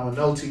not allowing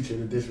no teacher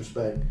to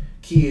disrespect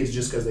kids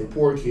just because they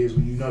poor kids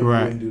when you know you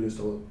wouldn't do this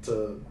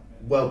to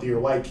wealthier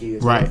white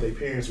kids. Right. Or if their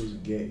parents was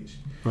engaged.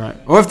 Right.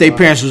 Or if their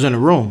parents was in the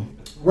room.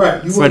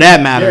 Right. For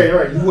that matter. Yeah,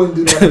 right. You wouldn't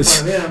do that in front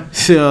of them.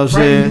 See what I'm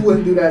saying? You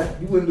wouldn't do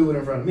that. You wouldn't do it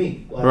in front of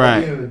me. Like, right.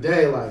 At the end of the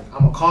day, like, I'm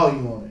gonna call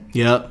you on it.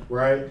 Yep.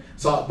 Right.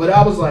 So, but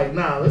I was like,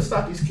 nah, let's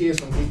stop these kids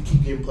from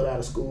keep getting put out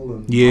of school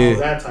and all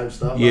that type of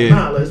stuff. Like,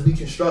 nah, let's be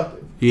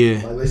constructive.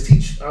 Yeah. Like, let's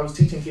teach. I was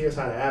teaching kids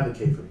how to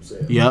advocate for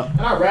themselves. Yep.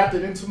 And I wrapped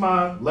it into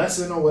my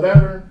lesson or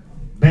whatever.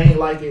 They ain't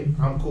like it.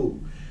 I'm cool.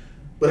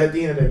 But at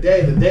the end of the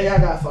day I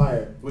got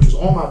fired, which was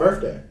on my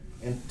birthday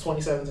in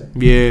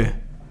 2017. Yeah.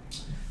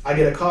 I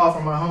get a call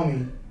from my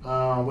homie,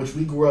 which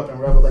we grew up in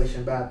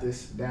Revelation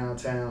Baptist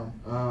downtown,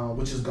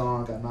 which is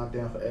gone, got knocked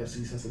down for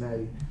FC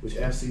Cincinnati, which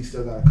FC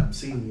still got to come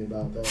see me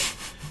about that.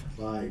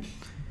 Like,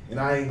 and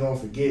I ain't going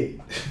to forget.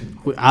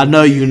 I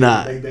know you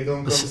not. They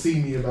going to come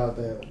see me about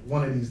that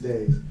one of these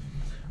days.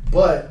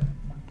 But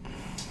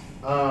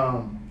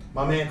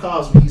my man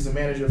calls me. He's the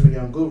manager for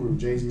Young Guru,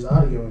 Jay-Z's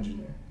audio engineer.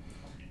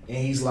 And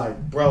he's like,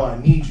 bro, I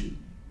need you.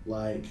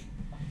 Like,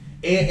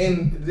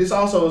 and this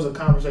also is a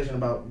conversation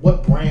about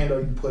what brand are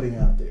you putting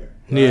out there.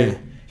 Right? Yeah.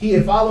 He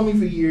had followed me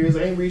for years,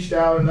 ain't reached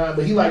out or nothing,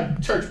 but he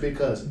like church big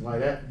cousin like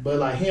that. But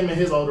like him and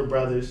his older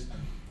brothers,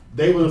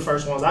 they were the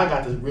first ones I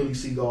got to really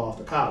see go off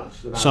to college.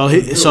 So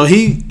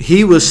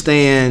he was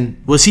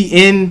staying. Was he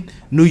in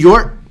New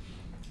York?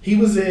 He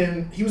was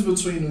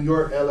between New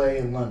York, LA,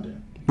 and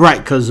London. Right,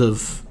 because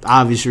of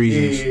obvious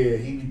reasons. Yeah.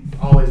 He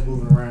always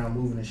moving around,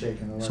 moving and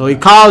shaking. So he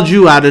called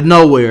you out of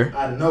nowhere.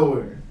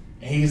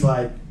 And he's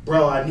like,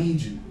 bro, I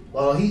need you.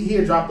 Well, he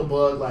had dropped the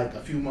bug like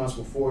a few months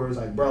before. He was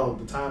like, bro,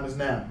 the time is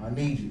now. I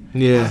need you.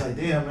 Yeah. I was like,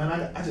 damn,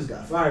 man, I just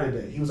got fired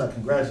today. He was like,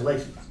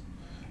 congratulations.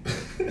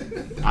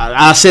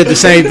 I said the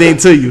same thing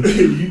to you.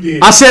 You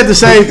did. I said the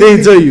same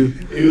thing to you.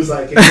 He was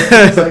like,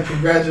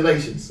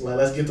 congratulations. Like,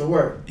 let's get to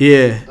work.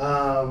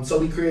 Yeah. So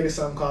we created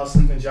something called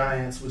Sleeping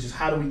Giants, which is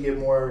how do we get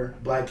more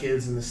black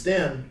kids in the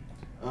STEM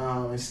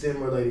and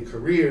STEM-related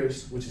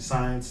careers, which is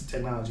science,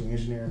 technology,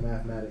 engineering,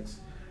 mathematics.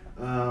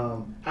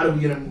 How do we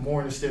get them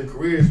more into STEM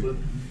careers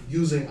with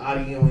using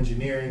audio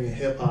engineering and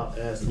hip-hop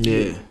as a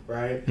field,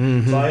 right?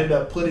 Mm-hmm. So I ended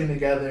up putting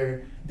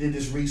together, did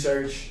this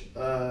research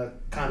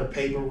kind of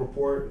paper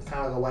report,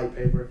 kind of like a white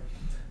paper.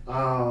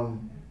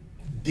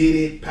 Did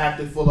it, packed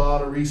it full of all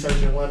the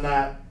research and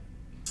whatnot.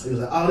 It was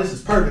like, oh, this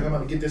is perfect. I'm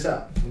going to get this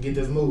out and get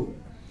this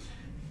moving.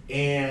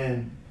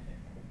 And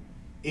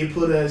it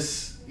put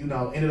us,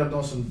 ended up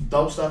doing some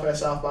dope stuff at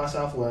South by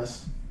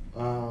Southwest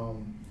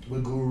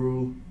with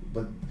Guru,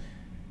 but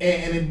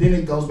and then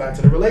it goes back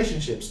to the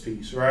relationships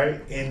piece,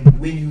 right? And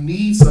when you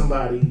need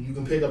somebody, you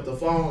can pick up the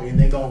phone and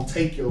they're going to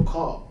take your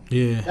call.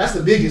 Yeah. That's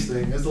the biggest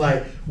thing. It's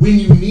like, when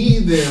you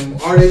need them,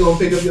 are they going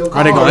to pick up your call?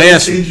 Are they going to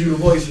answer? Send you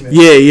the voicemail?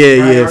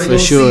 Yeah, right? for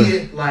sure. See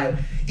it? Like,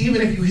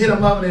 even if you hit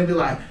them up and they be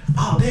like,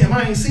 oh, damn,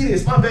 I ain't see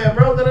this. My bad,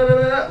 bro.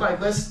 Da-da-da-da-da. Like,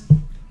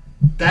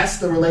 that's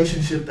the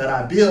relationship that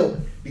I built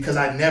because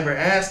I never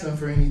asked them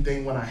for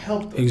anything when I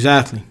helped them.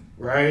 Exactly.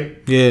 Right?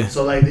 Yeah.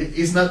 So, like,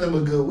 it's nothing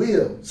but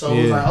goodwill. So,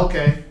 it was like,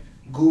 okay,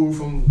 Guru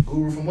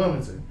from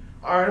Wilmington.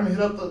 All right, let me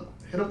hit up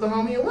the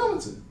homie in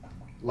Wilmington.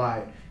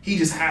 Like, he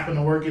just happened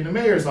to work in the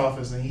mayor's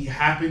office, and he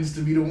happens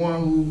to be the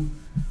one who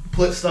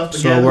put stuff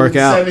together with the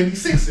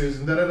 76ers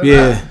and da-da-da-da.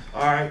 Yeah.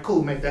 All right,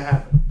 cool, make that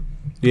happen.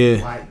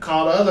 Yeah. Like,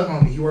 call the other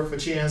homie. He worked for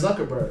Chan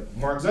Zuckerberg,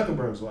 Mark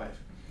Zuckerberg's wife.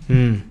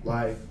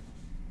 Like,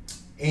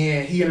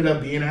 and he ended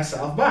up being at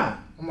South by.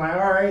 I'm like,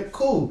 all right,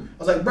 cool. I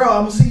was like,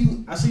 bro, I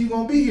see you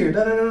gonna be here.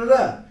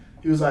 Da-da-da-da-da.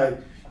 He was like,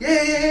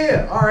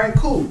 yeah. All right,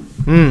 cool.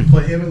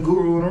 Put him and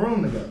Guru in a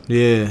room together.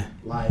 Yeah.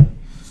 Like,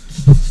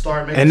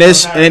 start making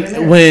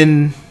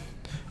and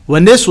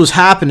when this was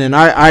happening,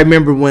 I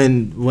remember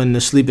when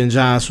the Sleeping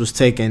Giants was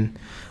taking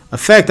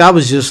effect, I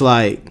was just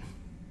like,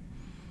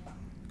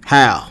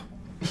 how?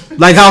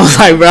 Like, I was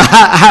like, bro,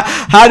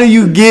 how do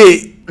you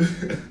get,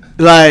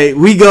 like,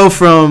 we go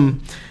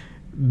from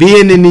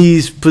being in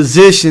these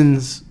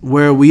positions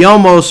where we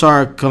almost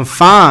are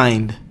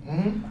confined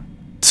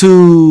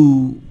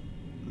to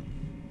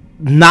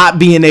not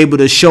being able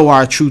to show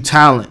our true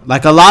talent.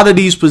 Like, a lot of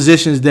these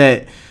positions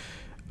that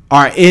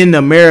are in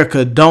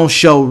America don't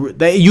show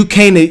that you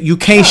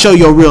can't show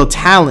your real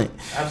talent.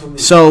 Absolutely.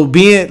 So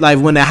being like,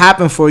 when it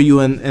happened for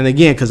you, and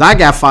again, because I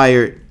got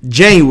fired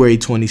January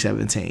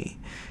 2017,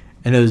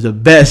 and it was the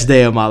best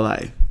day of my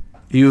life.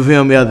 You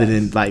feel me? Other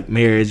than like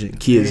marriage and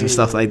kids and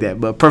stuff like that,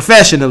 but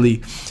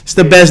professionally, it's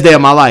the best day of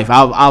my life.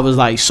 I was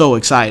like so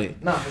excited.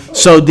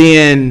 So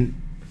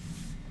then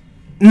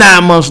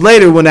 9 months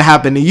later, when it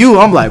happened to you,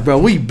 I'm like, bro,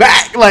 we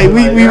back. Like,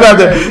 we about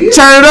to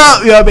turn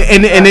up. You know what I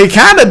mean? And it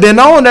kind of been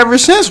on ever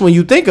since when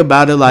you think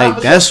about it.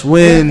 Like, that's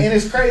when. And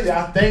it's crazy.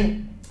 I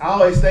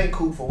always thank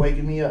Coop for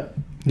waking me up.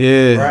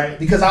 Yeah. Right?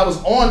 Because I was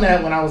on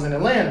that when I was in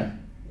Atlanta.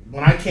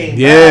 When I came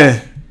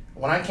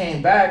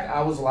back,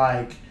 I was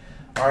like,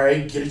 all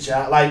right, get a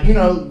job. Like,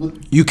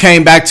 you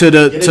came back to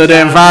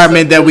the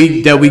environment that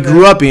we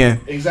grew up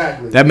in.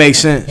 Exactly. That makes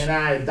sense. And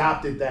I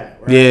adopted that.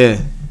 Right?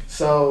 Yeah.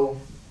 So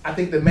I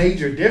think the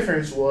major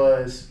difference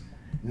was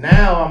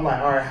now I'm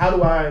like, all right, how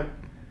do I,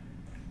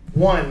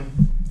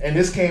 and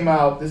this came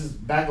out, this is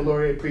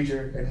Baccalaureate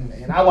Preacher,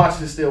 and I watch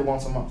this still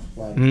once a month.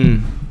 Like,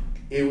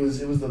 it was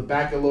the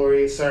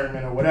baccalaureate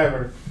sermon or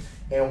whatever,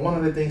 and one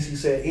of the things he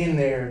said in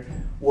there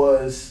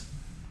was,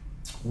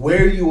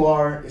 where you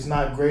are is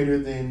not greater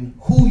than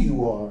who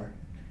you are,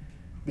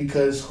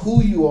 because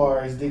who you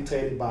are is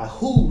dictated by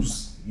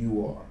whose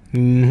you are.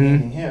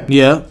 Meaning him.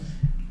 Yeah.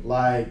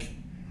 Like,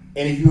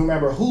 and if you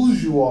remember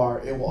whose you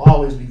are, it will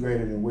always be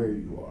greater than where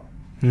you are.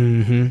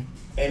 And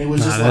it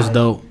was just that's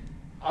dope.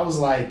 I was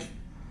like,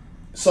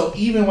 so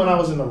even when I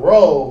was in the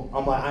role,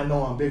 I'm like, I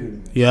know I'm bigger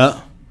than this.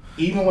 Yeah.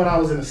 Even when I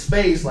was in a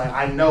space, like,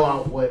 I know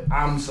what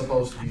I'm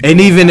supposed to be doing.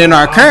 And even in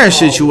our current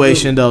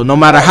situation, though, no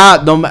matter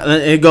how,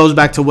 it goes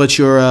back to what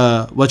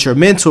your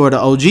mentor, the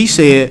OG,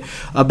 said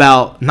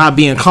about not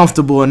being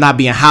comfortable and not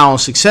being high on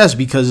success,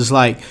 because it's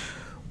like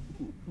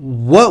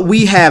what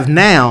we have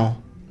now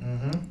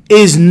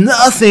is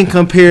nothing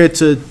compared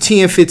to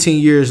 10,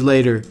 15 years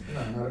later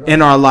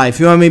in our life.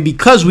 You know what I mean?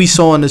 Because we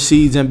sowing the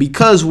seeds and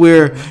because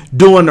we're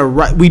doing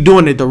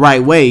it the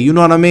right way. You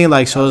know what I mean?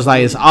 Like, so it's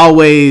like,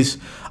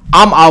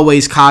 I'm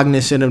always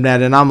cognizant of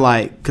that, and I'm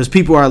like, because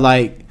people are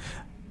like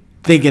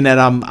thinking that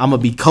I'm gonna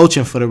be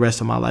coaching for the rest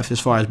of my life as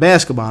far as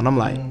basketball, and I'm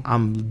like,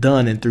 I'm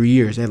done in 3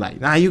 years. They're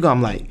like, nah, you go.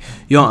 I'm like,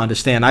 you don't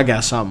understand. I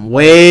got something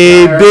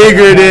way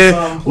bigger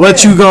than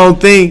what you gonna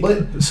think.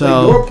 But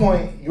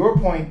your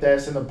point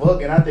that's in the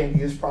book, and I think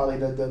is probably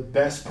the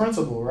best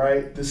principle,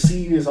 right? The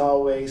seed is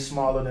always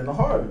smaller than the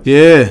harvest.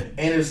 Yeah.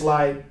 And it's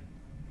like,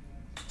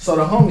 so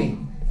the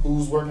homie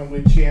who's working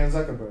with Chan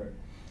Zuckerberg,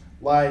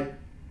 like,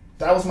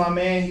 that was my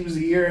man. He was a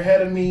year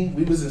ahead of me.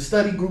 We was in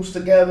study groups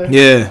together.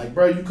 Yeah. Like,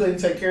 bro, you couldn't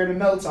take care of the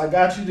notes. I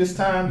got you this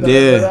time.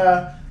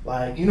 Yeah.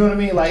 Like, you know what I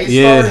mean? Like, it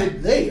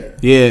started there.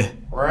 Yeah.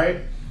 Right?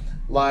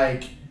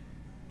 Like,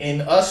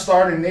 and us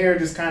starting there,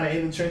 just kind of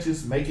in the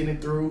trenches, making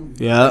it through.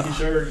 Yeah. Making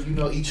sure,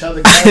 each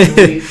other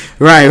graduated.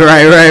 Right.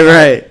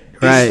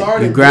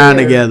 Right. You grind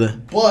together.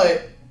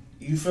 But,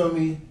 you feel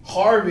me?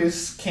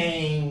 Harvest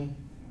came,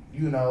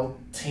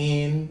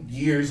 10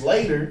 years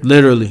later.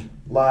 Literally.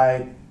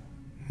 Like,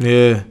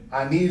 yeah.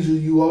 I need you.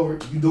 You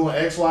doing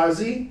X, Y,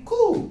 Z?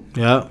 Cool.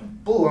 Yeah.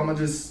 Boom. I'm gonna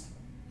just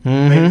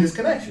make this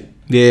connection.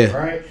 Yeah.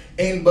 Right.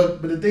 And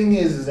but the thing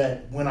is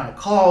that when I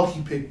called,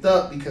 he picked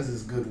up because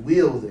there's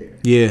goodwill there.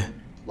 Yeah.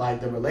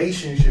 Like, the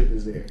relationship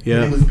is there.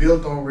 Yeah. And it was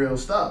built on real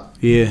stuff.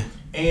 Yeah.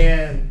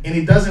 And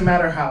it doesn't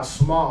matter how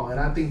small. And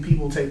I think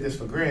people take this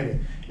for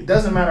granted. It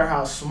doesn't matter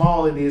how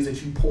small it is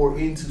that you pour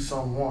into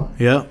someone.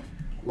 Yeah.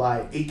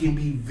 Like, it can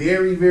be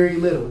very, very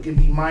little. It can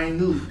be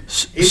minute.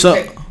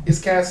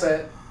 It's cats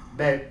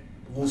that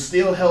will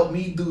still help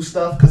me do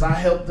stuff because I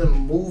helped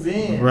them move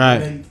in.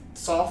 Right. In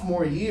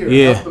sophomore year.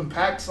 Yeah. Help them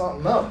pack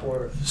something up.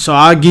 So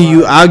I'll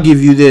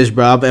give you this,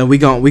 bro, and we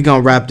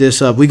gonna wrap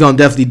this up. We gonna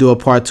definitely do a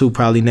part 2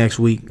 probably next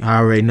week. I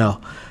already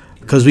know.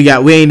 Cause we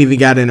ain't even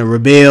got into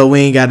Rebel, we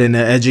ain't got into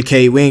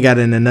Educate, we ain't got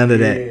into none of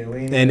that.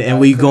 And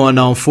we going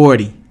on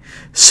 40.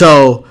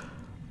 So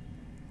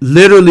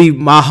literally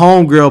my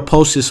homegirl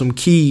posted some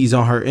keys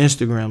on her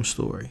Instagram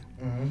story.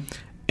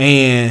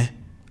 And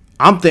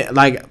I'm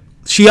like,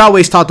 she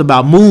always talked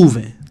about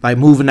moving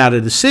out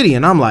of the city,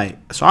 and I'm like,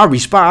 so I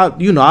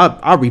respond,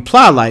 I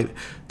reply like,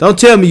 don't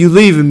tell me you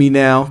leaving me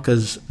now,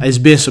 because it's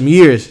been some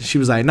years. She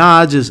was like,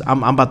 nah,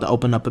 I'm about to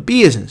open up a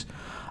business.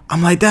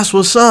 I'm like, that's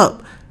what's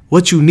up.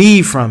 What you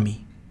need from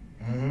me?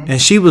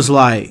 And she was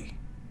like,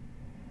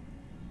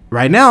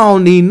 right now I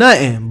don't need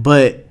nothing,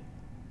 but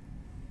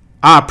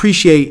I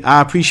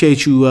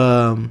appreciate you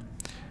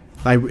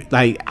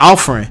like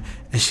offering.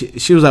 And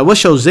she was like,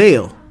 what's your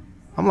Zelle?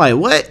 I'm like,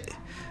 what?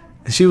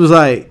 And she was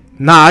like,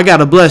 nah, I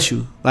gotta bless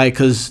you, like,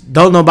 cause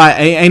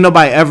ain't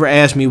nobody ever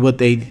asked me what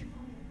I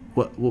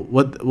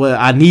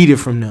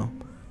needed from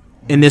them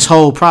in this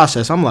whole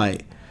process. I'm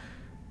like,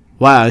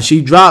 wow.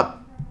 She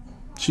dropped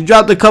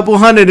a couple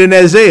hundred in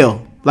that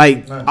Zelle,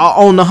 like,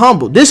 on the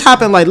humble. This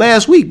happened like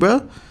last week,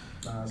 bro.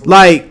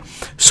 Like,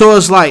 so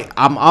it's like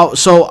I'm out.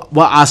 So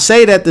I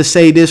say that to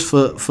say this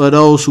for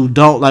those who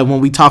don't, like, when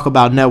we talk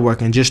about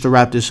networking, just to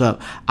wrap this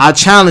up, I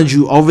challenge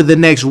you over the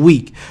next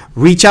week,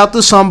 reach out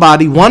to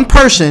somebody, one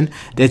person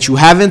that you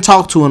haven't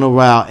talked to in a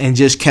while, and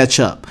just catch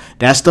up.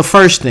 That's the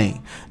first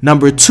thing.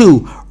 Number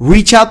 2,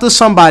 reach out to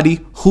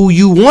somebody who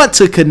you want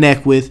to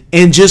connect with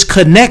and just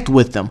connect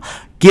with them.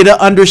 Get an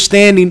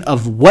understanding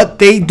of what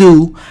they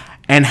do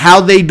and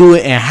how they do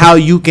it and how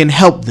you can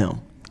help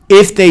them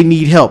if they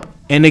need help.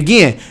 And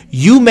again,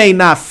 you may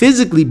not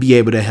physically be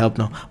able to help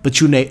them, but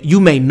you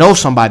may know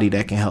somebody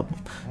that can help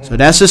them. So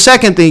that's the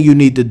second thing you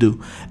need to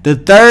do. The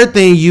third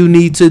thing you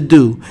need to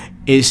do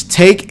is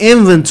take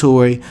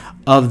inventory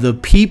of the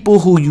people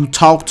who you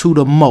talk to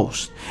the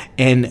most,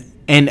 and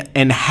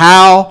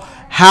how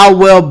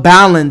well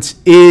balanced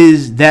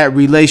is that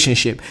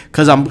relationship.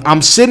 Because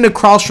I'm sitting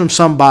across from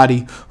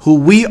somebody who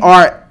we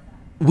are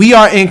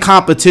in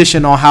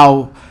competition on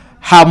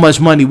how much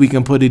money we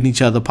can put in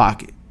each other's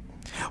pocket.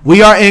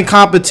 We are in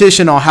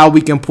competition on how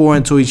we can pour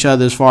into each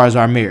other as far as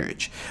our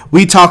marriage.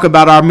 We talk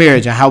about our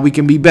marriage and how we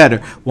can be better.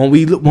 When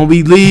we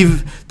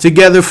leave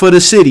together for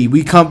the city,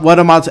 we come. What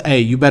am I?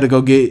 Hey, you better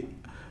go get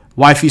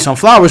wifey some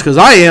flowers because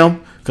I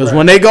am. Because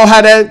when they go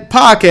have that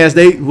podcast,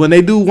 when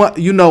they do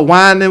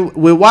whining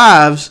with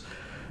wives,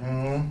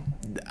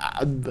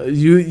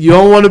 you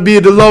don't want to be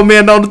the low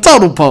man on the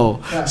totem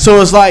pole. Yeah. So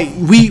it's like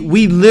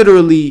we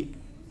literally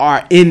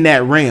are in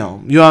that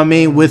realm. You know what I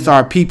mean? With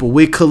our people,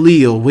 with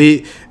Khalil,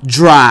 with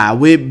Dry,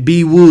 with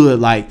B Wood,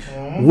 like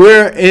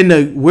we're in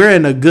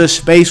a good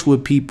space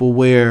with people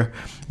where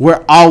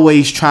we're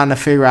always trying to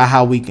figure out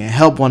how we can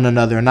help one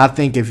another. And I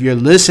think if you're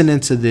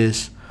listening to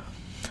this,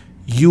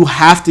 you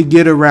have to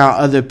get around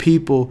other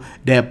people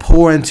that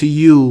pour into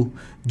you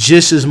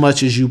just as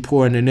much as you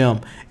pour into them.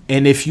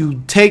 And if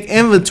you take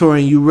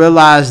inventory and you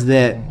realize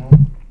that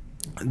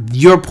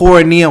you're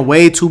pouring in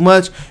way too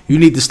much, you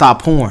need to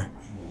stop pouring.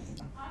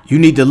 You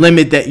need to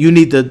limit that. You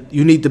need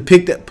to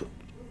pick that,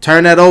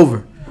 turn that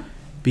over,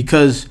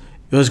 because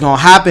what's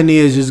gonna happen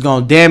is it's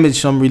gonna damage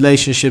some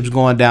relationships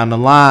going down the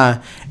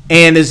line,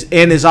 and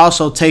it's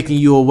also taking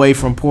you away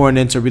from pouring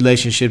into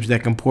relationships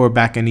that can pour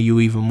back into you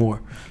even more.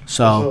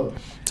 So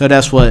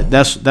that's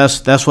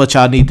what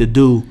y'all need to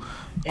do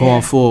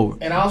going forward.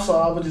 And also,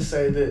 I would just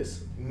say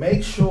this: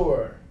 make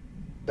sure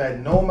that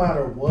no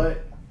matter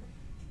what,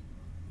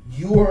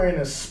 you are in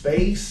a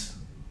space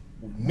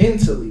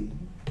mentally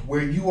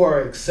where you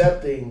are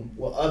accepting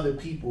what other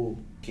people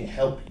can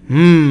help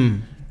you.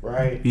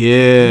 Right?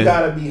 Yeah. You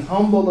gotta be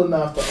humble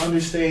enough to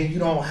understand you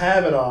don't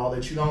have it all,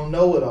 that you don't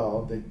know it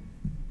all, that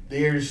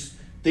there's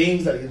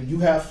things that you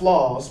have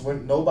flaws,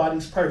 when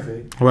nobody's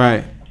perfect.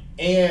 Right.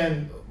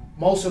 And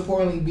most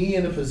importantly, be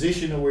in a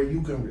position where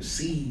you can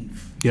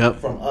receive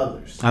from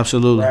others.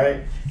 Absolutely.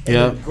 Right?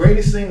 And the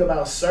greatest thing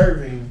about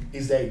serving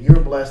is that you're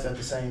blessed at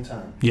the same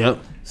time. Yep.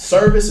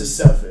 Service is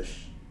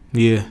selfish.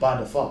 Yeah. By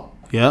default.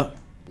 Yep.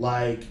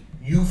 Like,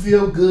 you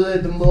feel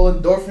good, them little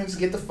endorphins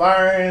get the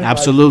firing.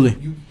 Absolutely.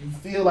 Like, you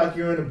feel like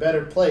you're in a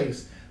better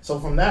place. So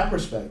from that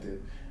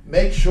perspective,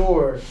 make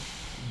sure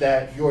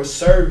that your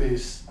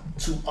service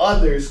to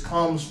others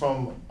comes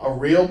from a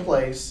real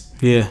place.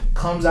 Yeah.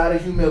 Comes out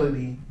of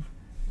humility.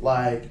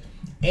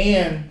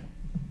 And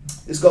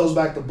this goes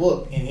back to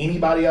Book and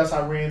anybody else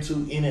I ran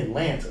to in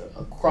Atlanta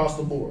across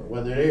the board,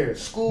 whether they're a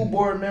school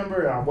board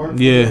member, and I work with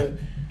the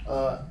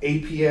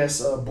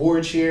APS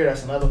board chair.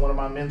 That's another one of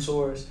my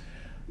mentors.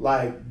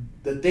 Like,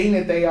 the thing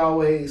that they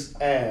always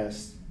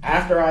asked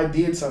after I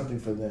did something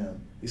for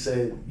them, he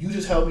said, "You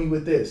just help me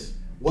with this.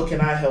 What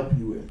can I help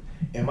you with?"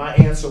 And my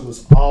answer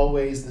was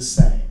always the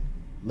same: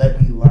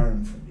 let me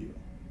learn from you.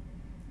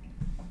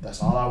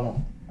 That's all I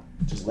want.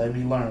 Just let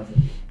me learn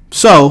from you.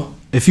 So,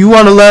 if you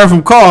want to learn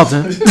from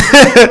Carlton,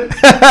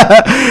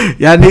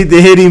 y'all need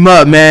to hit him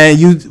up, man.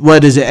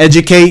 What is it?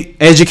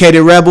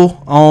 Educated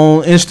Rebel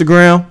on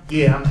Instagram.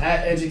 Yeah, I'm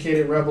at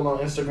Educated Rebel on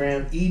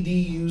Instagram.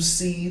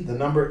 EDUC, the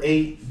number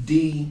 8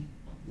 D,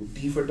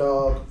 D for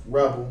dog,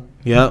 Rebel.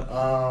 Yep.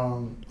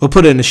 We'll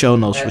put it in the show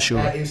notes for sure.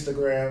 At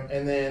Instagram,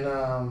 and then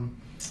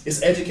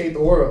it's Educate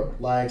the World.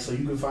 So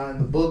you can find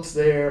the books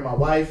there. My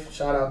wife,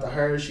 shout out to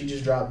her. She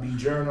just dropped B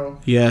Journal.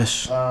 Yes.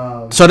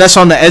 So that's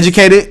on the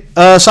Educated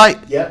site.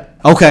 Yep.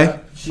 Okay.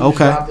 She just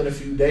dropped it a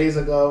few days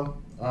ago.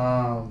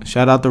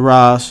 Shout out to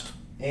Roz.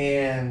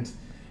 And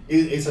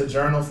it's a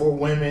journal for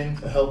women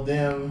to help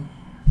them.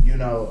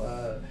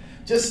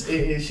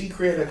 She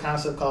created a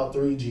concept called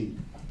 3G.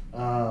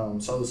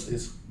 So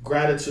it's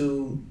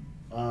gratitude,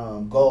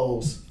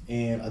 goals,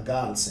 and a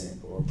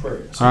godsend or a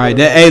prayer. So all right,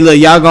 hey, look,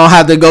 y'all gonna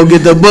have to go get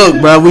the book,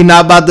 bro.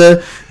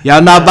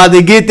 Y'all not about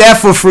to get that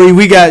for free.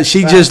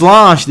 She just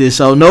launched it,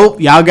 so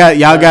nope. Y'all got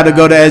to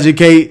go to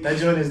Educate. That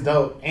joint is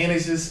dope, and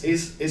it's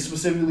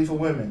specifically for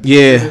women.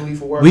 Yeah,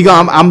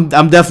 I'm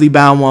definitely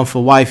buying one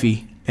for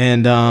wifey,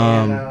 and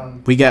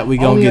we gonna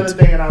get. Only other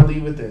thing, and I'll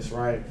leave with this,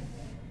 right?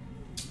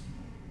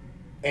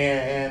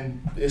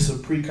 And it's a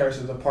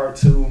precursor to part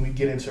 2 when we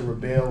get into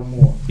rebel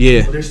more.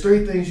 Yeah. So there's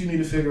 3 things you need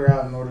to figure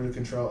out in order to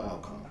control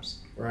outcomes,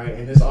 right?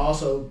 And this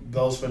also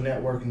goes for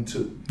networking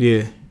too.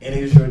 Yeah. And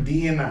it is your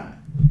DNI,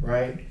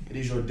 right? It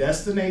is your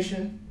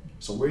destination.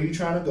 So where are you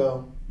trying to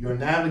go? Your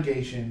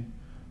navigation.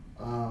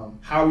 How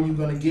are you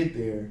going to get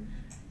there?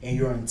 And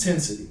your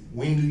intensity.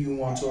 When do you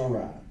want to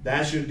arrive?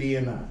 That's your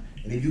DNI.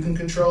 And if you can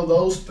control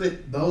those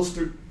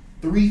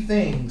 3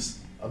 things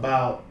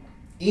about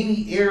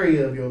any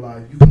area of your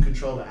life, you can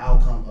control the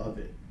outcome of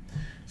it.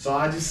 So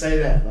I just say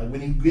that, like,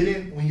 when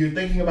you're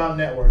thinking about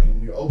networking,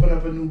 when you're opening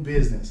up a new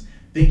business,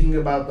 thinking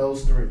about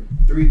those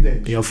three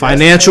things: your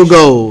financial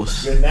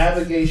goals, your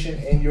navigation,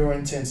 and your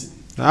intensity.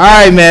 All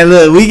right, man.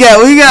 Look, we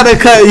gotta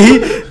cut.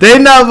 They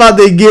not about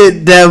to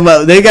get them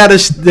up. They gotta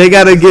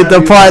get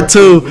the part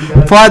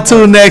 2. Part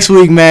 2 next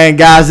week, man.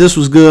 Guys, this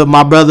was good.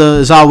 My brother,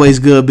 it's always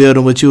good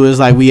building with you. It's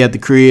like we at the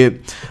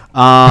crib.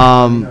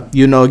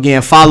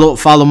 Again,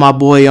 follow my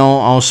boy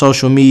on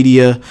social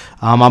media.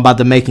 I'm about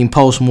to make him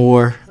post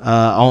more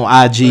on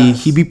IG.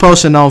 Nice. He be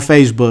posting on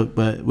Facebook,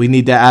 but we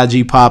need that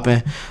IG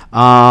popping.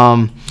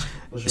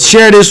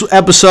 Share this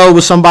episode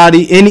with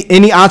somebody,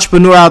 any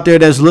entrepreneur out there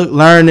that's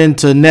learning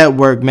to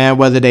network, man,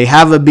 whether they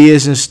have a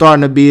business,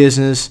 starting a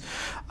business.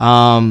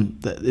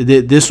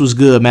 This was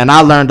good, man.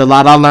 I learned a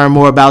lot. I learned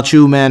more about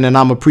you, man, and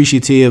I'm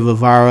appreciative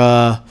of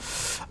our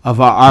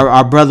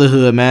our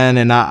brotherhood, man.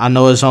 And I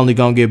know it's only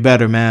gonna get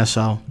better, man.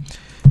 So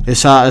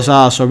it's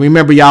all. So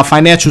remember, y'all,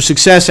 financial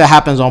success, that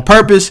happens on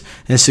purpose,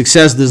 and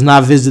success does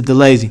not visit the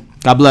lazy.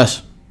 God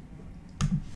bless.